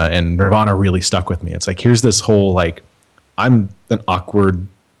Nirvana. And Nirvana really stuck with me. It's like, here's this whole, like, I'm an awkward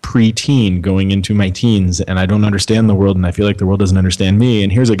pre-teen going into my teens and I don't understand the world and I feel like the world doesn't understand me.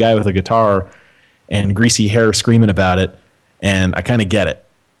 And here's a guy with a guitar and greasy hair screaming about it. And I kind of get it.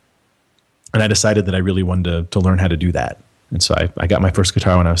 And I decided that I really wanted to learn how to do that. And so I got my first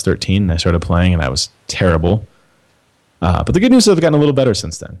guitar when I was 13 and I started playing and I was terrible. But the good news is I've gotten a little better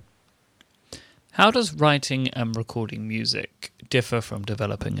since then. How does writing and recording music differ from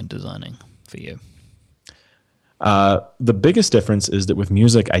developing and designing for you? The biggest difference is that with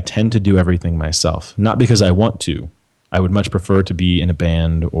music, I tend to do everything myself. Not because I want to. I would much prefer to be in a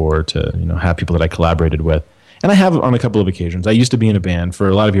band or to have people that I collaborated with. And I have on a couple of occasions. I used to be in a band. For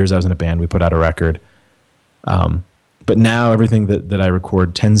a lot of years, I was in a band. We put out a record. But now everything that I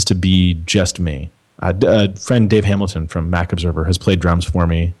record tends to be just me. A friend, Dave Hamilton from Mac Observer, has played drums for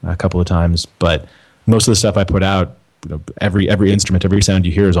me a couple of times. But most of the stuff I put out, every instrument, every sound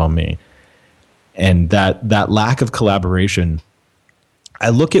you hear is all me. And that lack of collaboration, I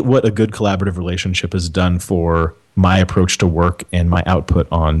look at what a good collaborative relationship has done for my approach to work and my output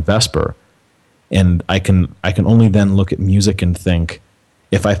on Vesper. And I can only then look at music and think,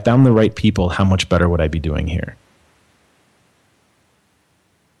 if I found the right people, how much better would I be doing here?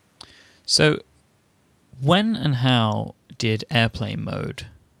 So when and how did airplane mode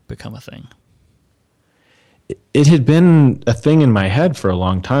become a thing? It had been a thing in my head for a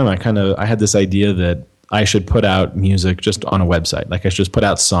long time. I had this idea that I should put out music just on a website. Like I should just put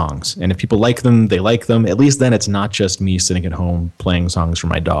out songs. And if people like them, they like them. At least then it's not just me sitting at home playing songs for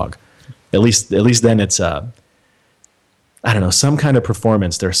my dog. At least then it's I don't know, some kind of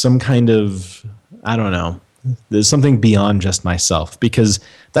performance. There's some kind of, I don't know, there's something beyond just myself, because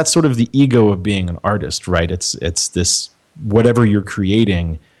that's sort of the ego of being an artist, right? It's this, whatever you're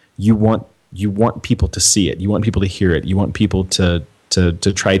creating, you want people to see it. You want people to hear it. You want people to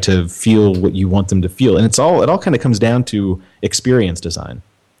try to feel what you want them to feel. And it all kind of comes down to experience design.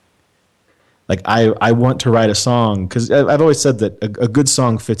 Like I want to write a song because I've always said that a good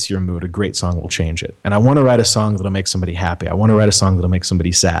song fits your mood. A great song will change it. And I want to write a song that'll make somebody happy. I want to write a song that'll make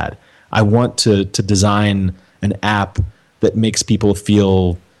somebody sad. I want to design an app that makes people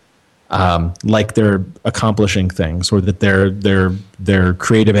feel like they're accomplishing things, or that their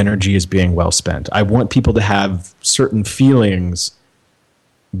creative energy is being well spent. I want people to have certain feelings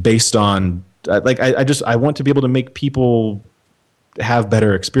based on I want to be able to make people have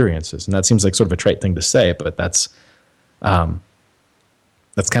better experiences. And that seems like sort of a trite thing to say, but that's kind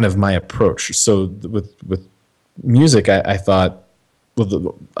of my approach. So with music, I thought,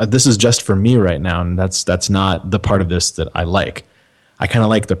 well, this is just for me right now, and that's not the part of this that I like. I kind of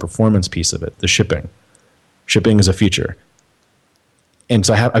like the performance piece of it, the shipping. Shipping is a feature. And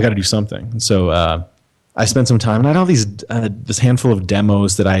so I got to do something. So I spent some time, and I had all this handful of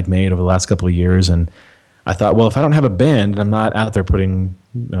demos that I had made over the last couple of years, and I thought, well, if I don't have a band and I'm not out there playing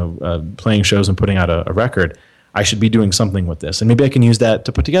shows and putting out a record, I should be doing something with this. And maybe I can use that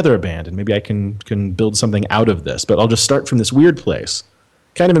to put together a band, and maybe I can build something out of this. But I'll just start from this weird place,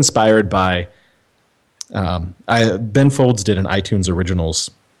 kind of inspired by Ben Folds did an iTunes Originals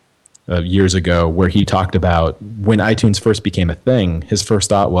years ago where he talked about when iTunes first became a thing, his first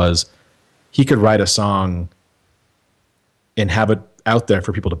thought was he could write a song and have it out there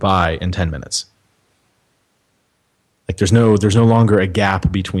for people to buy in 10 minutes. Like there's no longer a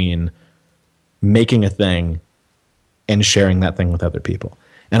gap between making a thing and sharing that thing with other people.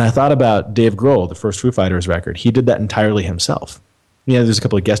 And I thought about Dave Grohl, the first Foo Fighters record. He did that entirely himself. Yeah, there's a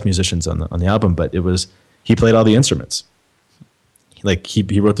couple of guest musicians on the album, but he played all the instruments. Like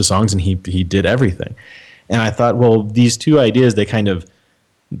he wrote the songs and he did everything. And I thought, well, these two ideas, they kind of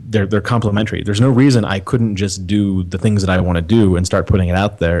they're complementary. There's no reason I couldn't just do the things that I want to do and start putting it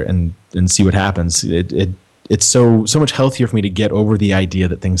out there and see what happens. It's so much healthier for me to get over the idea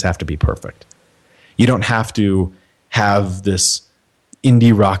that things have to be perfect. You don't have to have this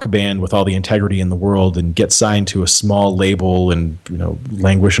indie rock band with all the integrity in the world and get signed to a small label and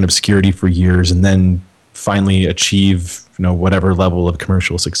languish in obscurity for years and then finally achieve whatever level of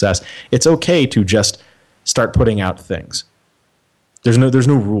commercial success. It's okay to just start putting out things. There's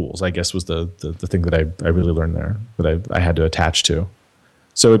no rules, I guess, was the thing that I really learned there, that I had to attach to.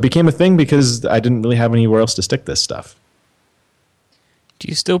 So it became a thing because I didn't really have anywhere else to stick this stuff. Do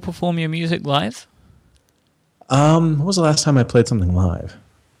you still perform your music live? When was the last time I played something live?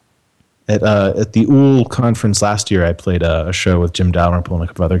 At the UL conference last year, I played a show with Jim Dalrymple and a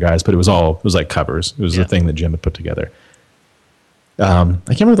couple other guys, but it was like covers. It was a thing that Jim had put together. I can't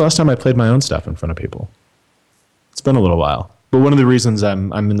remember the last time I played my own stuff in front of people. It's been a little while. But one of the reasons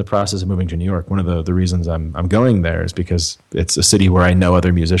I'm in the process of moving to New York, one of the reasons I'm going there is because it's a city where I know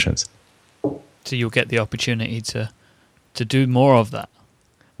other musicians. So you'll get the opportunity to do more of that.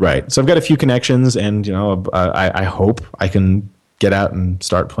 Right. So I've got a few connections, and I hope I can get out and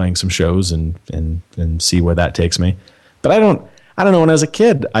start playing some shows and see where that takes me. But I don't know. When I was a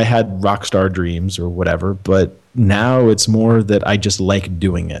kid, I had rock star dreams or whatever, but now it's more that I just like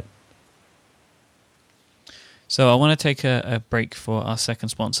doing it. So I want to take a break for our second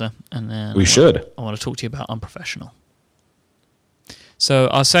sponsor, and then I want to talk to you about Unprofessional. So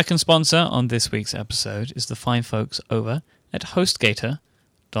our second sponsor on this week's episode is the fine folks over at HostGator.com.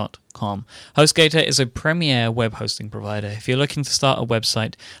 HostGator is a premier web hosting provider. If you're looking to start a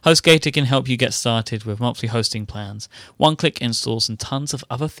website, HostGator can help you get started with monthly hosting plans, one-click installs, and tons of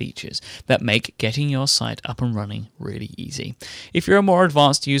other features that make getting your site up and running really easy. If you're a more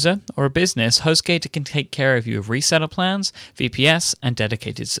advanced user or a business, HostGator can take care of you with reseller plans, VPS, and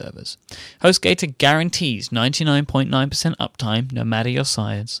dedicated servers. HostGator guarantees 99.9% uptime no matter your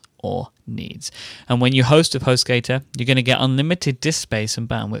size or needs. And when you host with HostGator, you're going to get unlimited disk space and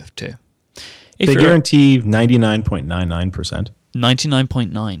bandwidth too. They guarantee 99.99%.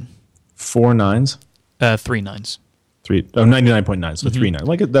 99.9. 4 nines? 3 nines. 99.9, so 3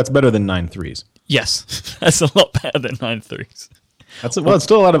 nines. That's better than 9 threes. Yes, that's a lot better than 9 threes. It's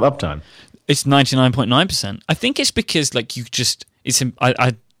still a lot of uptime. It's 99.9%. I think it's because it's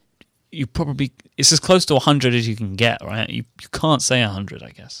as close to 100 as you can get, right? You can't say 100,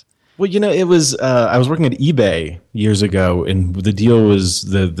 I guess. Well, it was I was working at eBay years ago, and the deal was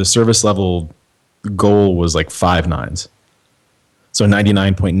the service level goal was like 5 nines. So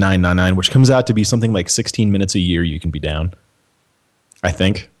 99.999, which comes out to be something like 16 minutes a year you can be down, I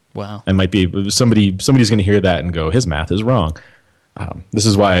think. Wow. And might be somebody's going to hear that and go, his math is wrong. This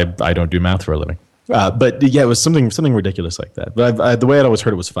is why I don't do math for a living. But yeah, it was something ridiculous like that. But the way I'd always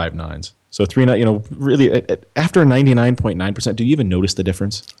heard it was 5 nines. So 3 9, really after 99.9%, do you even notice the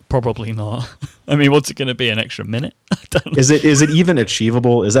difference? Probably not. I mean, what's it going to be? An extra minute? I don't know. Is it even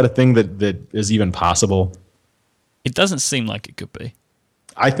achievable? Is that a thing that is even possible? It doesn't seem like it could be.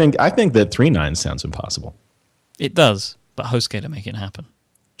 I think that 3 nines sounds impossible. It does, but HostGator make it happen.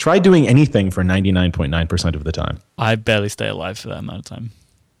 Try doing anything for 99.9% of the time. I barely stay alive for that amount of time.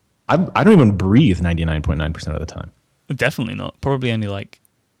 I don't even breathe 99.9% of the time. Definitely not. Probably only like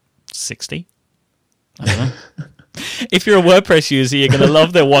 60. I don't know. If you're a WordPress user, you're going to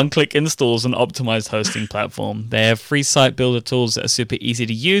love their one-click installs and optimized hosting platform. They have free site builder tools that are super easy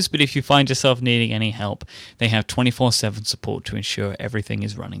to use, but if you find yourself needing any help, they have 24/7 support to ensure everything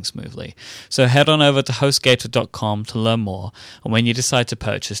is running smoothly. So head on over to HostGator.com to learn more, and when you decide to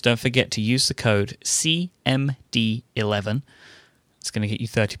purchase, don't forget to use the code CMD11. It's going to get you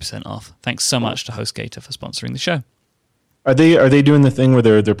 30% off. Thanks so much to HostGator for sponsoring the show. Are they doing the thing where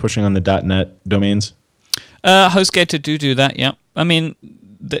they're pushing on the .NET domains? HostGator do that, yeah. I mean,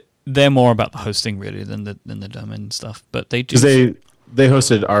 they're more about the hosting really than the domain stuff, but they do. Because they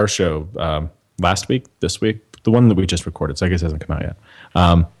hosted our show this week, the one that we just recorded, so I guess it hasn't come out yet.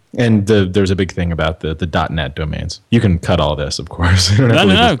 And there's a big thing about the .NET domains. You can cut all this, of course.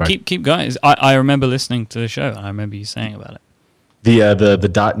 No. Keep going. I remember listening to the show, and I remember you saying about it.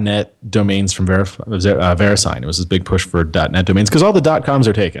 The .NET domains from VeriSign. It was this big push for .NET domains because all the .coms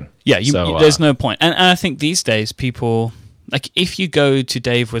are taken. Yeah, there's no point. And I think these days people, like if you go to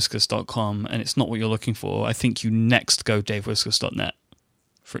davewhiskers.com and it's not what you're looking for, I think you next go davewhiskers.net.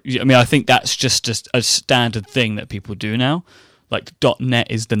 I think that's just a standard thing that people do now. Like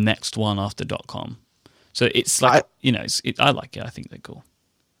 .net is the next one after .com. So it's like, I like it. I think they're cool.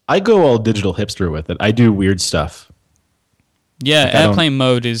 I go all digital hipster with it. I do weird stuff. Yeah, airplane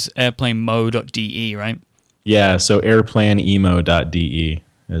mode is airplanemode.de, right? Yeah, so airplaneemo.de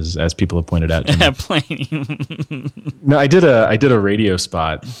as people have pointed out to me. Airplane. No, I did a radio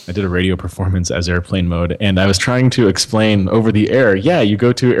spot. I did a radio performance as airplane mode, and I was trying to explain over the air. Yeah, you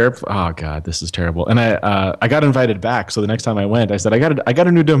go to air. Oh God, this is terrible. And I got invited back. So the next time I went, I said I got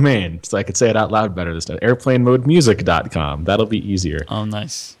a new domain, so I could say it out loud better this time. Airplanemodemusic.com. That'll be easier. Oh,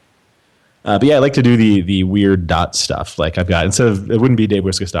 nice. But yeah, I like to do the weird dot stuff. Like I've got, instead of, it wouldn't be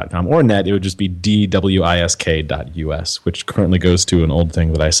davewiskus.com or net, it would just be dwisk.us, which currently goes to an old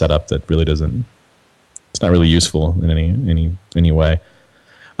thing that I set up that really doesn't, it's not really useful in any way.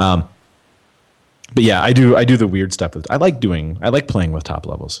 But yeah, I do the weird stuff. I like playing with top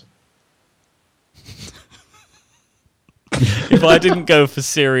levels. If I didn't go for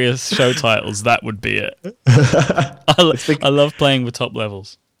serious show titles, that would be it. I love playing with top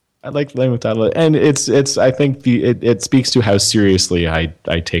levels. I like playing with title, and it's. I think it speaks to how seriously I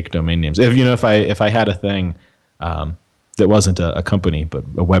take domain names. If I had a thing that wasn't a company but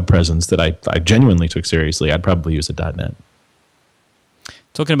a web presence that I genuinely took seriously, I'd probably use a .net.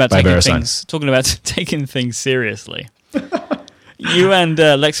 Talking about taking things seriously. You and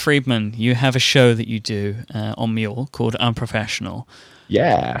Lex Friedman, you have a show that you do on Mule called Unprofessional.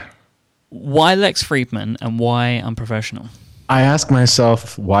 Yeah. Why Lex Friedman and why Unprofessional? I ask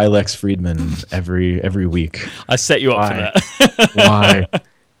myself why Lex Friedman every week. I set you up for that. Why?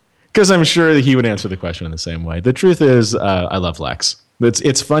 Because I'm sure that he would answer the question in the same way. The truth is, I love Lex.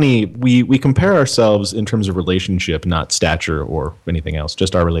 It's funny. We compare ourselves in terms of relationship, not stature or anything else.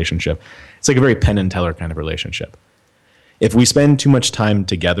 Just our relationship. It's like a very Penn and Teller kind of relationship. If we spend too much time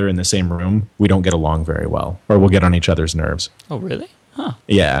together in the same room, we don't get along very well, or we'll get on each other's nerves. Oh, really? Huh.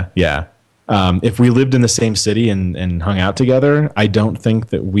 Yeah. If we lived in the same city and hung out together, I don't think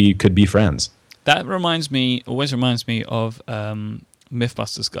that we could be friends. That always reminds me of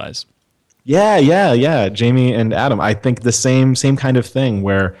Mythbusters guys. Yeah. Jamie and Adam. I think the same kind of thing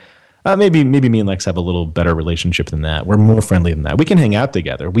where maybe me and Lex have a little better relationship than that. We're more friendly than that. We can hang out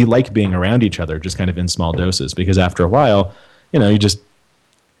together. We like being around each other, just kind of in small doses, because after a while, you just.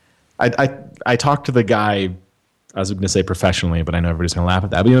 I talked to the guy. I was going to say professionally, but I know everybody's going to laugh at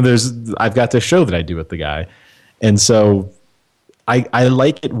that. But I've got this show that I do with the guy, and so I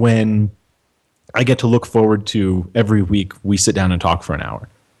like it when I get to look forward to every week we sit down and talk for an hour,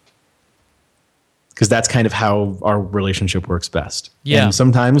 because that's kind of how our relationship works best. Yeah. And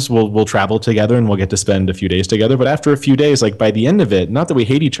sometimes we'll travel together and we'll get to spend a few days together. But after a few days, like by the end of it, not that we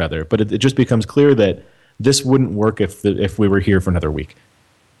hate each other, but it just becomes clear that this wouldn't work if we were here for another week.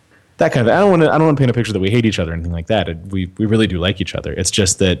 That kind of. I don't want to paint a picture that we hate each other or anything like that. We really do like each other. It's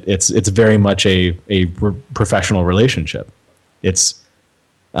just that it's very much a professional relationship. It's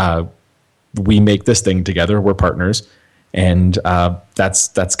we make this thing together. We're partners, and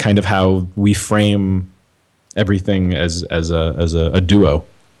that's kind of how we frame everything as a duo.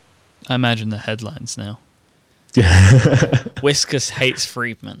 I imagine the headlines now. Whiskus hates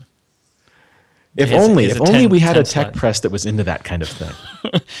Friedman. If only we had a tech press that was into that kind of thing.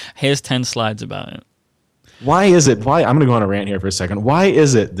 Here's 10 slides about it. Why I'm going to go on a rant here for a second. Why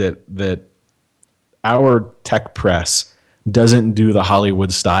is it that our tech press doesn't do the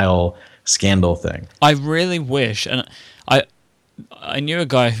Hollywood style scandal thing? I really wish, and I knew a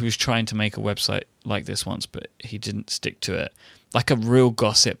guy who was trying to make a website like this once, but he didn't stick to it. Like a real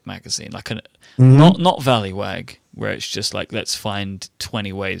gossip magazine, like not Valleywag, where it's just like, let's find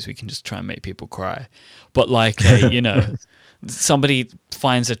 20 ways we can just try and make people cry. But like, somebody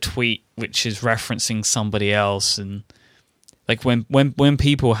finds a tweet which is referencing somebody else. And like when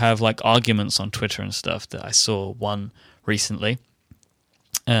people have like arguments on Twitter and stuff, that I saw one recently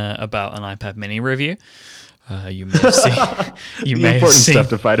about an iPad mini review. You may have seen. You may have seen stuff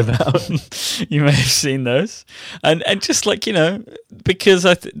to fight about. You may have seen those, and just like because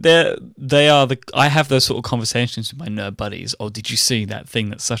they are I have those sort of conversations with my nerd buddies. Oh, did you see that thing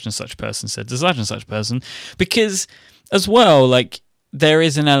that such and such person said to such and such person? Because as well, like there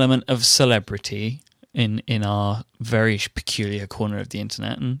is an element of celebrity in our very peculiar corner of the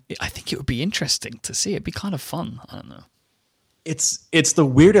internet, and I think it would be interesting to see. It'd be kind of fun. I don't know. It's the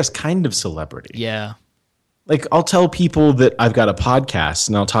weirdest kind of celebrity. Yeah. Like, I'll tell people that I've got a podcast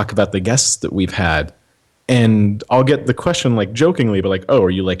and I'll talk about the guests that we've had, and I'll get the question, like, jokingly, but like, oh,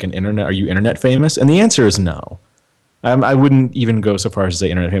 are you internet famous? And the answer is no. I wouldn't even go so far as to say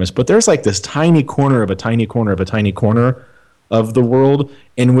internet famous, but there's like this tiny corner of a tiny corner of a tiny corner of the world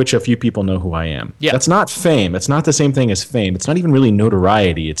in which a few people know who I am. Yeah. That's not fame. It's not the same thing as fame. It's not even really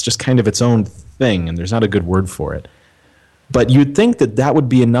notoriety. It's just kind of its own thing, and there's not a good word for it. But you'd think that would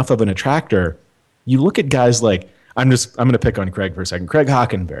be enough of an attractor. You look at guys like, I'm going to pick on Craig for a second. Craig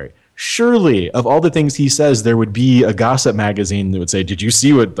Hockenberry. Surely, of all the things he says, there would be a gossip magazine that would say, did you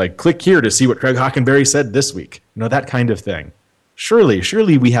see what, like, click here to see what Craig Hockenberry said this week? You know, that kind of thing.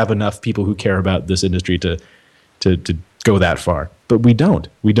 Surely we have enough people who care about this industry to go that far. But we don't.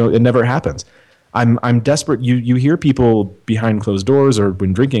 It never happens. I'm desperate. You hear people behind closed doors or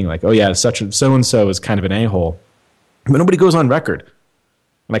when drinking, like, oh yeah, so-and-so is kind of an a-hole. But nobody goes on record.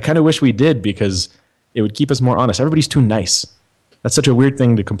 And I kind of wish we did, because it would keep us more honest. Everybody's too nice. That's such a weird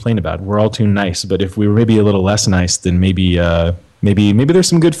thing to complain about. We're all too nice. But if we were maybe a little less nice, then maybe there's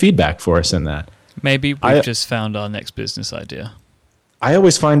some good feedback for us in that. Maybe we've just found our next business idea. I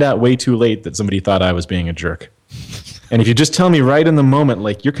always find out way too late that somebody thought I was being a jerk. And if you just tell me right in the moment,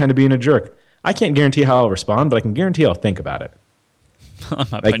 like, you're kind of being a jerk, I can't guarantee how I'll respond, but I can guarantee I'll think about it. I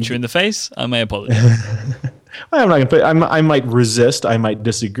might punch you in the face. I may apologize. I'm not gonna I might resist. I might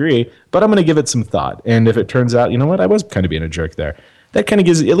disagree, but I'm going to give it some thought. And if it turns out, you know what, I was kind of being a jerk there, that kind of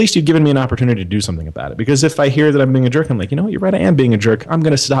gives, at least you've given me an opportunity to do something about it. Because if I hear that I'm being a jerk, I'm like, you know what, you're right, I am being a jerk. I'm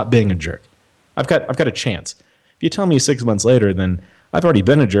going to stop being a jerk. I've got a chance. If you tell me 6 months later, then I've already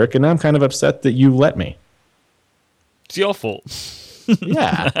been a jerk, and I'm kind of upset that you let me. It's your fault.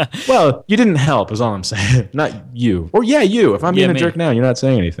 Yeah. Well, you didn't help, is all I'm saying. Not you. Or yeah, you. If I'm being a jerk now, you're not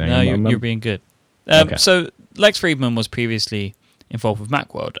saying anything. No, you're being good. Okay. So Lex Friedman was previously involved with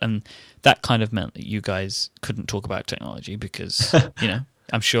Macworld, and that kind of meant that you guys couldn't talk about technology because,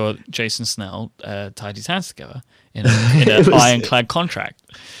 I'm sure Jason Snell tied his hands together in an ironclad contract.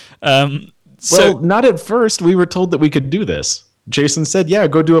 Well, not at first. We were told that we could do this. Jason said, yeah,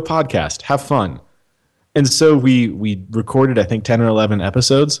 go do a podcast. Have fun. And so we recorded, I think, 10 or 11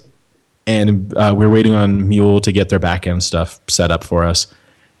 episodes, and we're waiting on Mule to get their back-end stuff set up for us.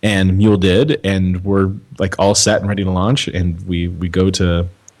 And Mule did, and we're like all set and ready to launch. And we go to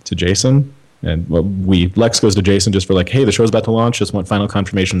Jason, and Lex goes to Jason just for like, hey, the show's about to launch. Just want final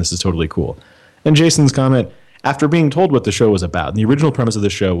confirmation. This is totally cool. And Jason's comment, after being told what the show was about, and the original premise of the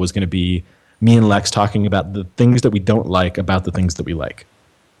show was going to be me and Lex talking about the things that we don't like about the things that we like.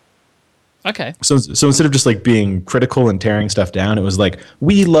 Okay. So instead of just like being critical and tearing stuff down, it was like,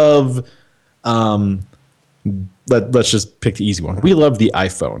 we love, let's just pick the easy one. We love the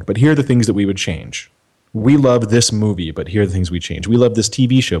iPhone, but here are the things that we would change. We love this movie, but here are the things we change. We love this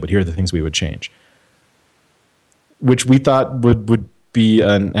TV show, but here are the things we would change. Which we thought would be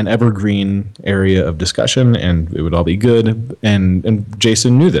an evergreen area of discussion, and it would all be good. And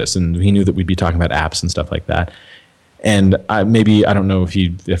Jason knew this, and he knew that we'd be talking about apps and stuff like that. And I don't know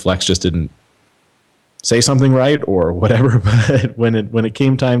if Lex just didn't say something right or whatever, but when it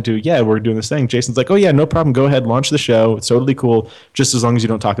came time to, yeah, we're doing this thing, Jason's like, oh yeah, no problem, go ahead, launch the show, it's totally cool, just as long as you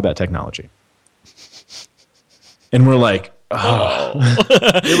don't talk about technology. And we're like, oh.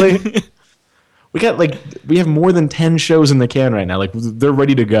 Really? We have more than 10 shows in the can right now. Like, they're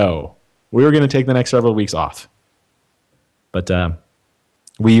ready to go. We were going to take the next several weeks off. But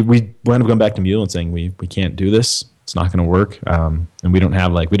we wound up going back to Mule and saying we can't do this. It's not going to work. And we didn't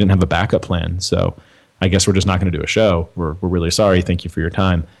have a backup plan. So I guess we're just not going to do a show. We're really sorry. Thank you for your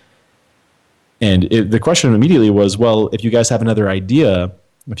time. And the question immediately was, well, if you guys have another idea,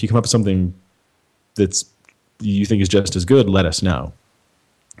 if you come up with something that's you think is just as good, let us know.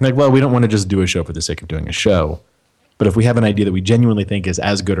 Like, well, we don't want to just do a show for the sake of doing a show. But if we have an idea that we genuinely think is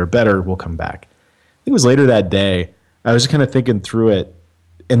as good or better, we'll come back. I think it was later that day. I was just kind of thinking through it,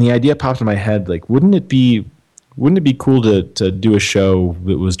 and the idea popped in my head, like, wouldn't it be cool to do a show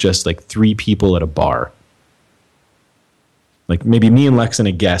that was just like 3 people at a bar? Like maybe me and Lex and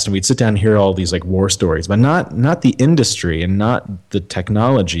a guest, and we'd sit down and hear all these like war stories, but not the industry and not the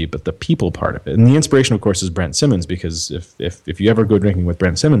technology, but the people part of it. And the inspiration, of course, is Brent Simmons, because if you ever go drinking with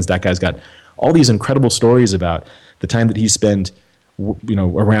Brent Simmons, that guy's got all these incredible stories about the time that he spent,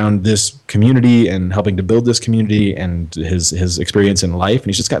 around this community and helping to build this community, and his experience in life. And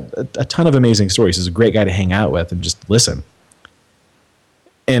he's just got a ton of amazing stories. He's a great guy to hang out with and just listen.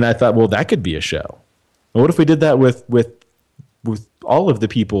 And I thought, well, that could be a show. Well, what if we did that with all of the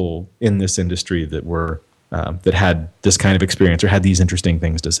people in this industry that were that had this kind of experience or had these interesting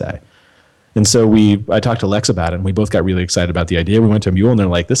things to say? And so I talked to Lex about it, and we both got really excited about the idea. We went to Mule, and they're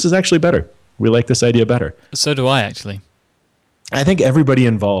like, this is actually better. We like this idea better. So do I, actually. I think everybody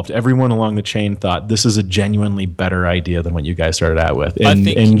involved, everyone along the chain thought this is a genuinely better idea than what you guys started out with.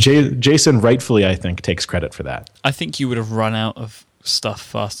 And Jason rightfully, I think, takes credit for that. I think you would have run out of stuff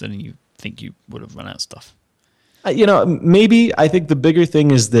faster than you think you would have run out of stuff. Maybe. I think the bigger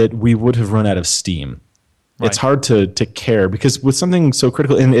thing is that we would have run out of steam. Right. It's hard to care, because with something so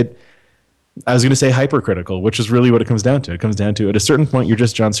critical, and I was going to say hypercritical, which is really what it comes down to. It comes down to, at a certain point, you're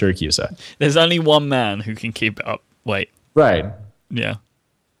just John Siracusa. There's only one man who can keep it up. Wait. Right. Yeah.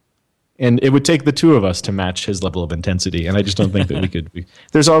 And it would take the two of us to match his level of intensity. And I just don't think that we could.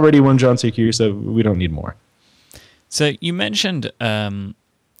 There's already one John Secure, so we don't need more. So you mentioned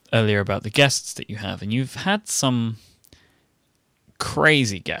earlier about the guests that you have, and you've had some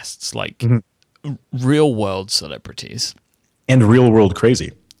crazy guests, like real world celebrities. And real world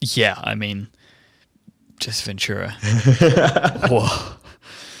crazy. Yeah, I mean, Jesse Ventura. Whoa.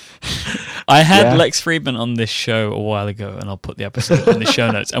 I had Lex Friedman on this show a while ago, and I'll put the episode in the show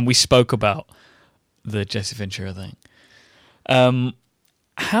notes, and we spoke about the Jesse Ventura thing.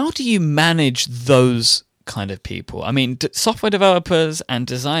 How do you manage those kind of people? I mean, software developers and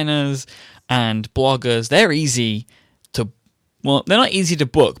designers and bloggers, they're easy to... Well, they're not easy to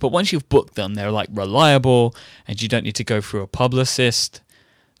book, but once you've booked them, they're like reliable, and you don't need to go through a publicist.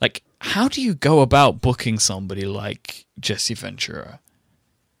 Like, how do you go about booking somebody like Jesse Ventura?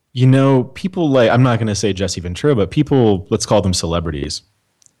 You know, people like, I'm not going to say Jesse Ventura, but people, let's call them celebrities.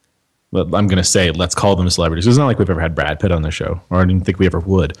 But I'm going to say, let's call them celebrities. It's not like we've ever had Brad Pitt on the show, or I didn't think we ever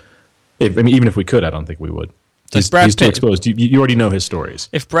would. Even if we could, I don't think we would. He's too exposed. You already know his stories.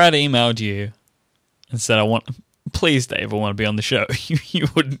 If Brad emailed you and said, please, Dave, I want to be on the show, you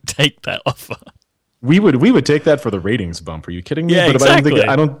wouldn't take that offer. We would take that for the ratings bump. Are you kidding me? Yeah, but exactly.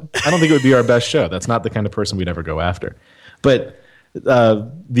 I don't think it would be our best show. That's not the kind of person we'd ever go after. But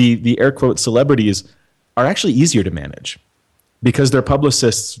the air quote celebrities are actually easier to manage because their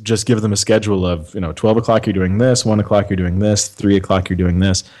publicists just give them a schedule of 12 o'clock you're doing this, 1 o'clock you're doing this, 3 o'clock you're doing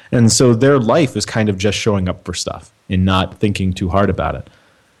this, and so their life is kind of just showing up for stuff and not thinking too hard about it.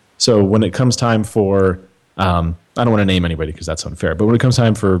 So when it comes time for I don't want to name anybody because that's unfair, but when it comes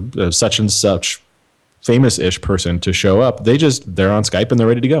time for such and such famous-ish person to show up, they're on Skype and they're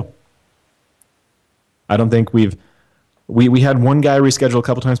ready to go. I don't think we had one guy reschedule a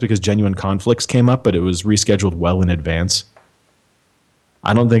couple times because genuine conflicts came up, but it was rescheduled well in advance.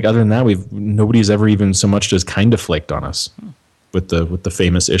 I don't think other than that nobody's ever even so much as kind of flaked on us with the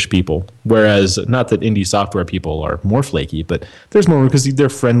famous-ish people. Whereas not that indie software people are more flaky, but there's more because they're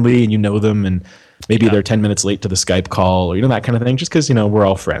friendly and you know them, and maybe they're 10 minutes late to the Skype call or that kind of thing, just because we're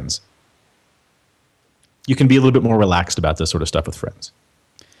all friends. You can be a little bit more relaxed about this sort of stuff with friends.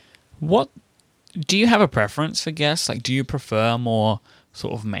 What do you have a preference for guests? Like, do you prefer more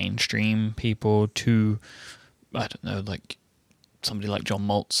sort of mainstream people to, I don't know, like somebody like John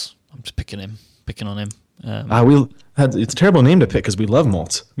Maltz? I'm just picking on him. It's a terrible name to pick because we love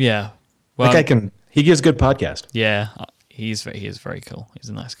Maltz. Yeah, well, he gives good podcast. Yeah, he is very cool. He's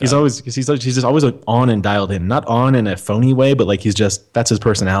a nice guy. He's just always on and dialed in, not on in a phony way, but like that's his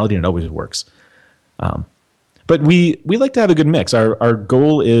personality and it always works. But we like to have a good mix. Our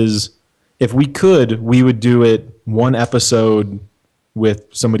goal is, if we could, we would do it one episode with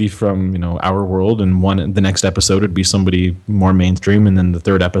somebody from our world, and the next episode would be somebody more mainstream, and then the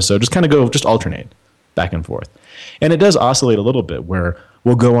third episode just alternate back and forth. And it does oscillate a little bit where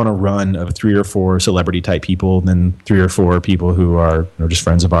we'll go on a run of 3 or 4 celebrity type people, and then 3 or 4 people who are just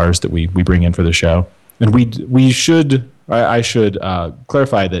friends of ours that we bring in for the show. And I should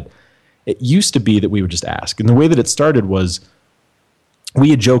clarify that it used to be that we would just ask. And the way that it started was we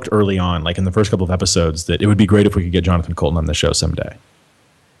had joked early on, like in the first couple of episodes, that it would be great if we could get Jonathan Coulton on the show someday.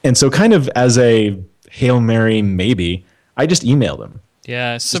 And so kind of as a Hail Mary maybe, I just emailed him.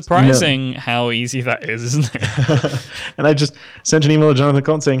 Yeah, it's surprising how easy that is, isn't it? And I just sent an email to Jonathan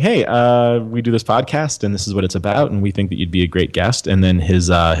Coulton saying, hey, we do this podcast and this is what it's about and we think that you'd be a great guest. And then his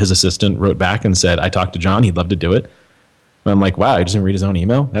assistant wrote back and said, I talked to John, he'd love to do it. And I'm like, wow, he doesn't read his own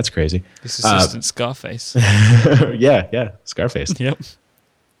email? That's crazy. His assistant Scarface. Yeah, Scarface. Yep.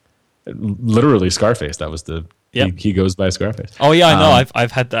 Literally Scarface. That was he goes by Scarface. Oh yeah, I know.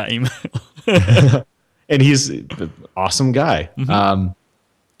 I've had that email. And he's an awesome guy. Mm-hmm.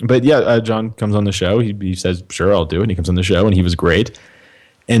 But yeah, John comes on the show. He says, sure, I'll do it. And he comes on the show and he was great.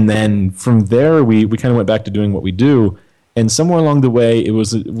 And then from there, we kind of went back to doing what we do. And somewhere along the way,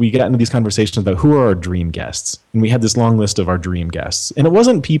 we got into these conversations about who are our dream guests. And we had this long list of our dream guests. And it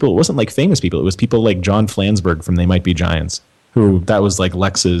wasn't like famous people. It was people like John Flansburgh from They Might Be Giants, that was like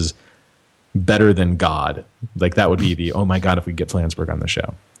Lex's better than God. Like that would be the, oh my God, if we get Flansburgh on the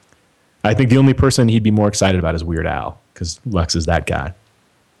show. I think the only person he'd be more excited about is Weird Al, because Lex is that guy.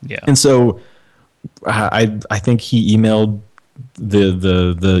 Yeah. And so I think he emailed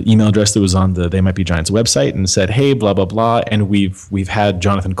the email address that was on the They Might Be Giants website and said, hey, blah, blah, blah. And we've had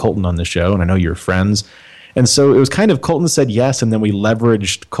Jonathan Coulton on the show, and I know you're friends. And so it was kind of Coulton said yes, and then we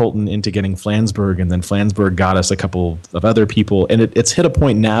leveraged Coulton into getting Flansburgh, and then Flansburgh got us a couple of other people. And it's hit a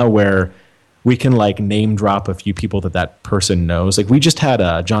point now where we can like name drop a few people that person knows. Like we just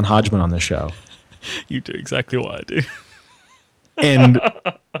had John Hodgman on the show. You do exactly what I do.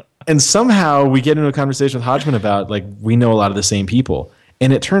 And And somehow we get into a conversation with Hodgman about like we know a lot of the same people.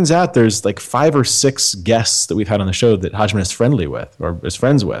 And it turns out there's like 5 or 6 guests that we've had on the show that Hodgman is friendly with or is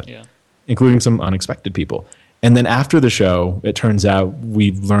friends with, including some unexpected people. And then after the show, it turns out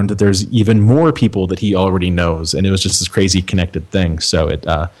we learned that there's even more people that he already knows. And it was just this crazy connected thing. So it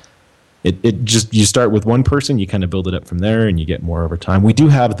just, you start with one person, you kind of build it up from there and you get more over time. We do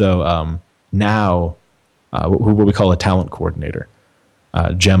have though, now what we call a talent coordinator.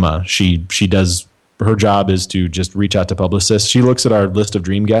 Gemma, she does, her job is to just reach out to publicists. She looks at our list of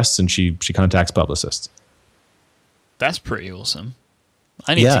dream guests and she contacts publicists. That's pretty awesome.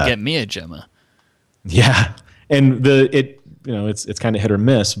 I need to get me a Gemma. Yeah. And it's kind of hit or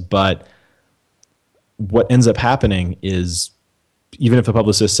miss, but what ends up happening is even if a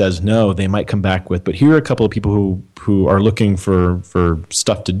publicist says no, they might come back with, but here are a couple of people who are looking for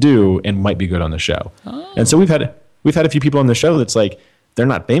stuff to do and might be good on the show. Oh. And so we've had a few people on the show that's like, they're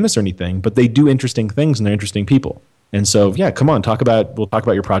not famous or anything, but they do interesting things and they're interesting people. And so, yeah, come on, we'll talk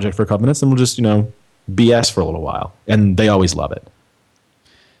about your project for a couple minutes and we'll just, BS for a little while. And they always love it.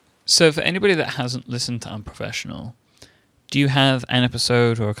 So for anybody that hasn't listened to Unprofessional, do you have an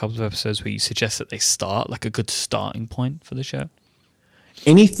episode or a couple of episodes where you suggest that they start, like a good starting point for the show?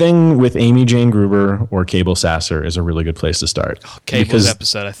 Anything with Amy Jane Gruber or Cable Sasser is a really good place to start. Oh, Cable's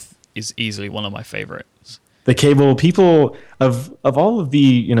episode is easily one of my favorites. The Cable people of all of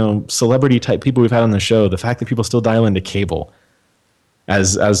the celebrity type people we've had on the show, the fact that people still dial into Cable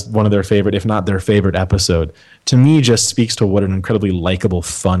as one of their favorite, if not their favorite episode, to me just speaks to what an incredibly likable,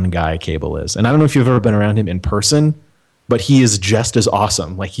 fun guy Cable is. And I don't know if you've ever been around him in person, but he is just as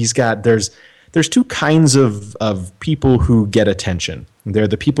awesome. Like there's 2 kinds of people who get attention. They're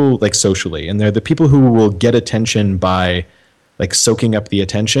the people like socially, and they're the people who will get attention by like soaking up the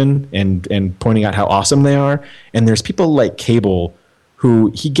attention and pointing out how awesome they are. And there's people like Cable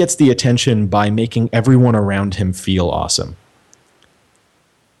who he gets the attention by making everyone around him feel awesome.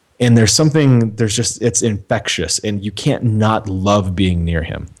 And it's infectious and you can't not love being near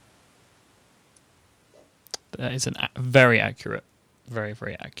him. That is a very accurate, very,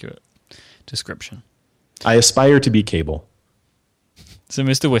 very accurate description. I aspire to be Cable. So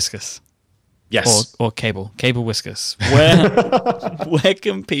Mr. Whiskas. Yes. Or Cable Whiskas. Where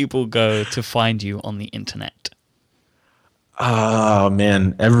can people go to find you on the internet? Oh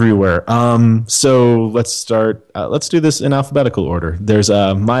man, everywhere. So let's start. Let's do this in alphabetical order. There's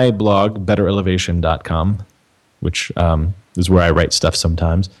my blog, betterelevation.com, which is where I write stuff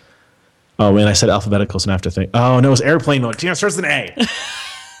sometimes. Oh man, I said alphabetical, so I have to think. Oh no, it's airplane mode. It starts with an A.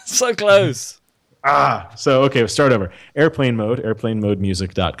 So close. So okay, we'll start over. Airplane mode,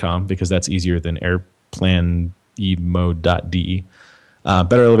 airplanemodemusic.com, because that's easier than airplanemode.de.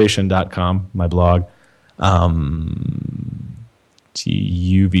 Betterelevation.com, my blog.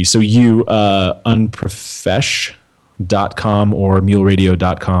 TUV. So unprofesh.com or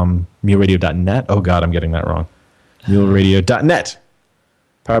muleradio.com, muleradio.net. Oh God, I'm getting that wrong. Muleradio.net.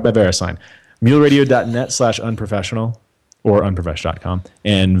 Powered by VeriSign. Muleradio.net/unprofessional or unprofesh.com.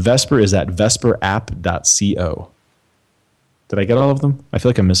 And Vesper is at vesperapp.co. Did I get all of them? I feel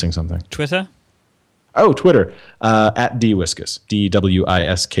like I'm missing something. Twitter? Oh, Twitter. At DWiskus.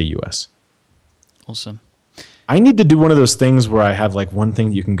 DWISKUS. Awesome. I need to do one of those things where I have like one thing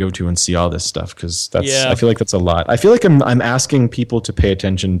that you can go to and see all this stuff, because I feel like that's a lot. I feel like I'm asking people to pay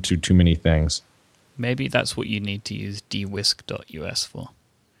attention to too many things. Maybe that's what you need to use dwisc.us for.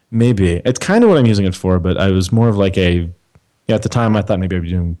 Maybe. It's kind of what I'm using it for, but I was more of like at the time I thought maybe I'd be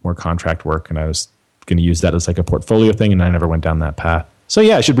doing more contract work and I was going to use that as like a portfolio thing, and I never went down that path. So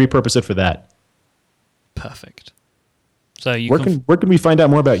yeah, I should repurpose it for that. Perfect. So where can we find out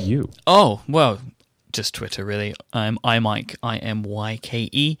more about you? Oh, well, just Twitter, really. I'm iMyke,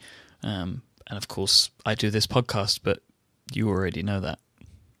 IMYKE. And of course, I do this podcast, but you already know that.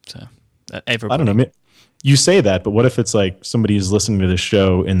 So everybody. I don't know. You say that, but what if it's like somebody's listening to this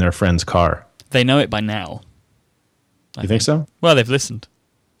show in their friend's car? They know it by now. You think so? Well, they've listened.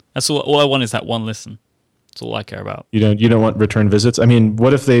 That's all I want is that one listen. That's all I care about. You don't want return visits? I mean,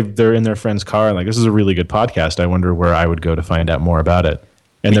 what if they're in their friend's car and like, this is a really good podcast. I wonder where I would go to find out more about it.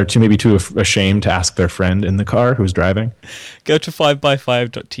 And they're maybe too ashamed to ask their friend in the car who's driving. Go to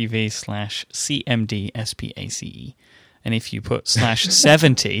 5by5.tv/CMDSPACE. And if you put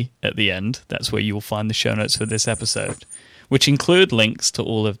 /70 at the end, that's where you will find the show notes for this episode, which include links to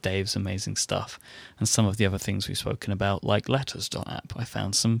all of Dave's amazing stuff and some of the other things we've spoken about, like letters.app. I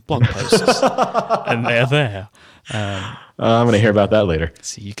found some blog posts, and they're there. I'm going to hear about that later.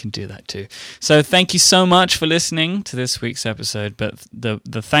 So you can do that too. So thank you so much for listening to this week's episode. But the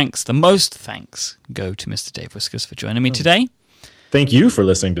most thanks go to Mr. Dave Whiskas for joining me today. thank you for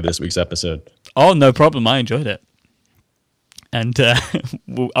listening to this week's episode. Oh, no problem. I enjoyed it. And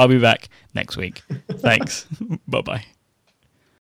I'll be back next week. Thanks. Bye-bye.